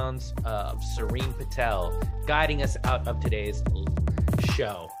sounds of Serene Patel guiding us out of today's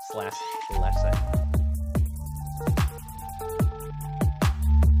show / the left side.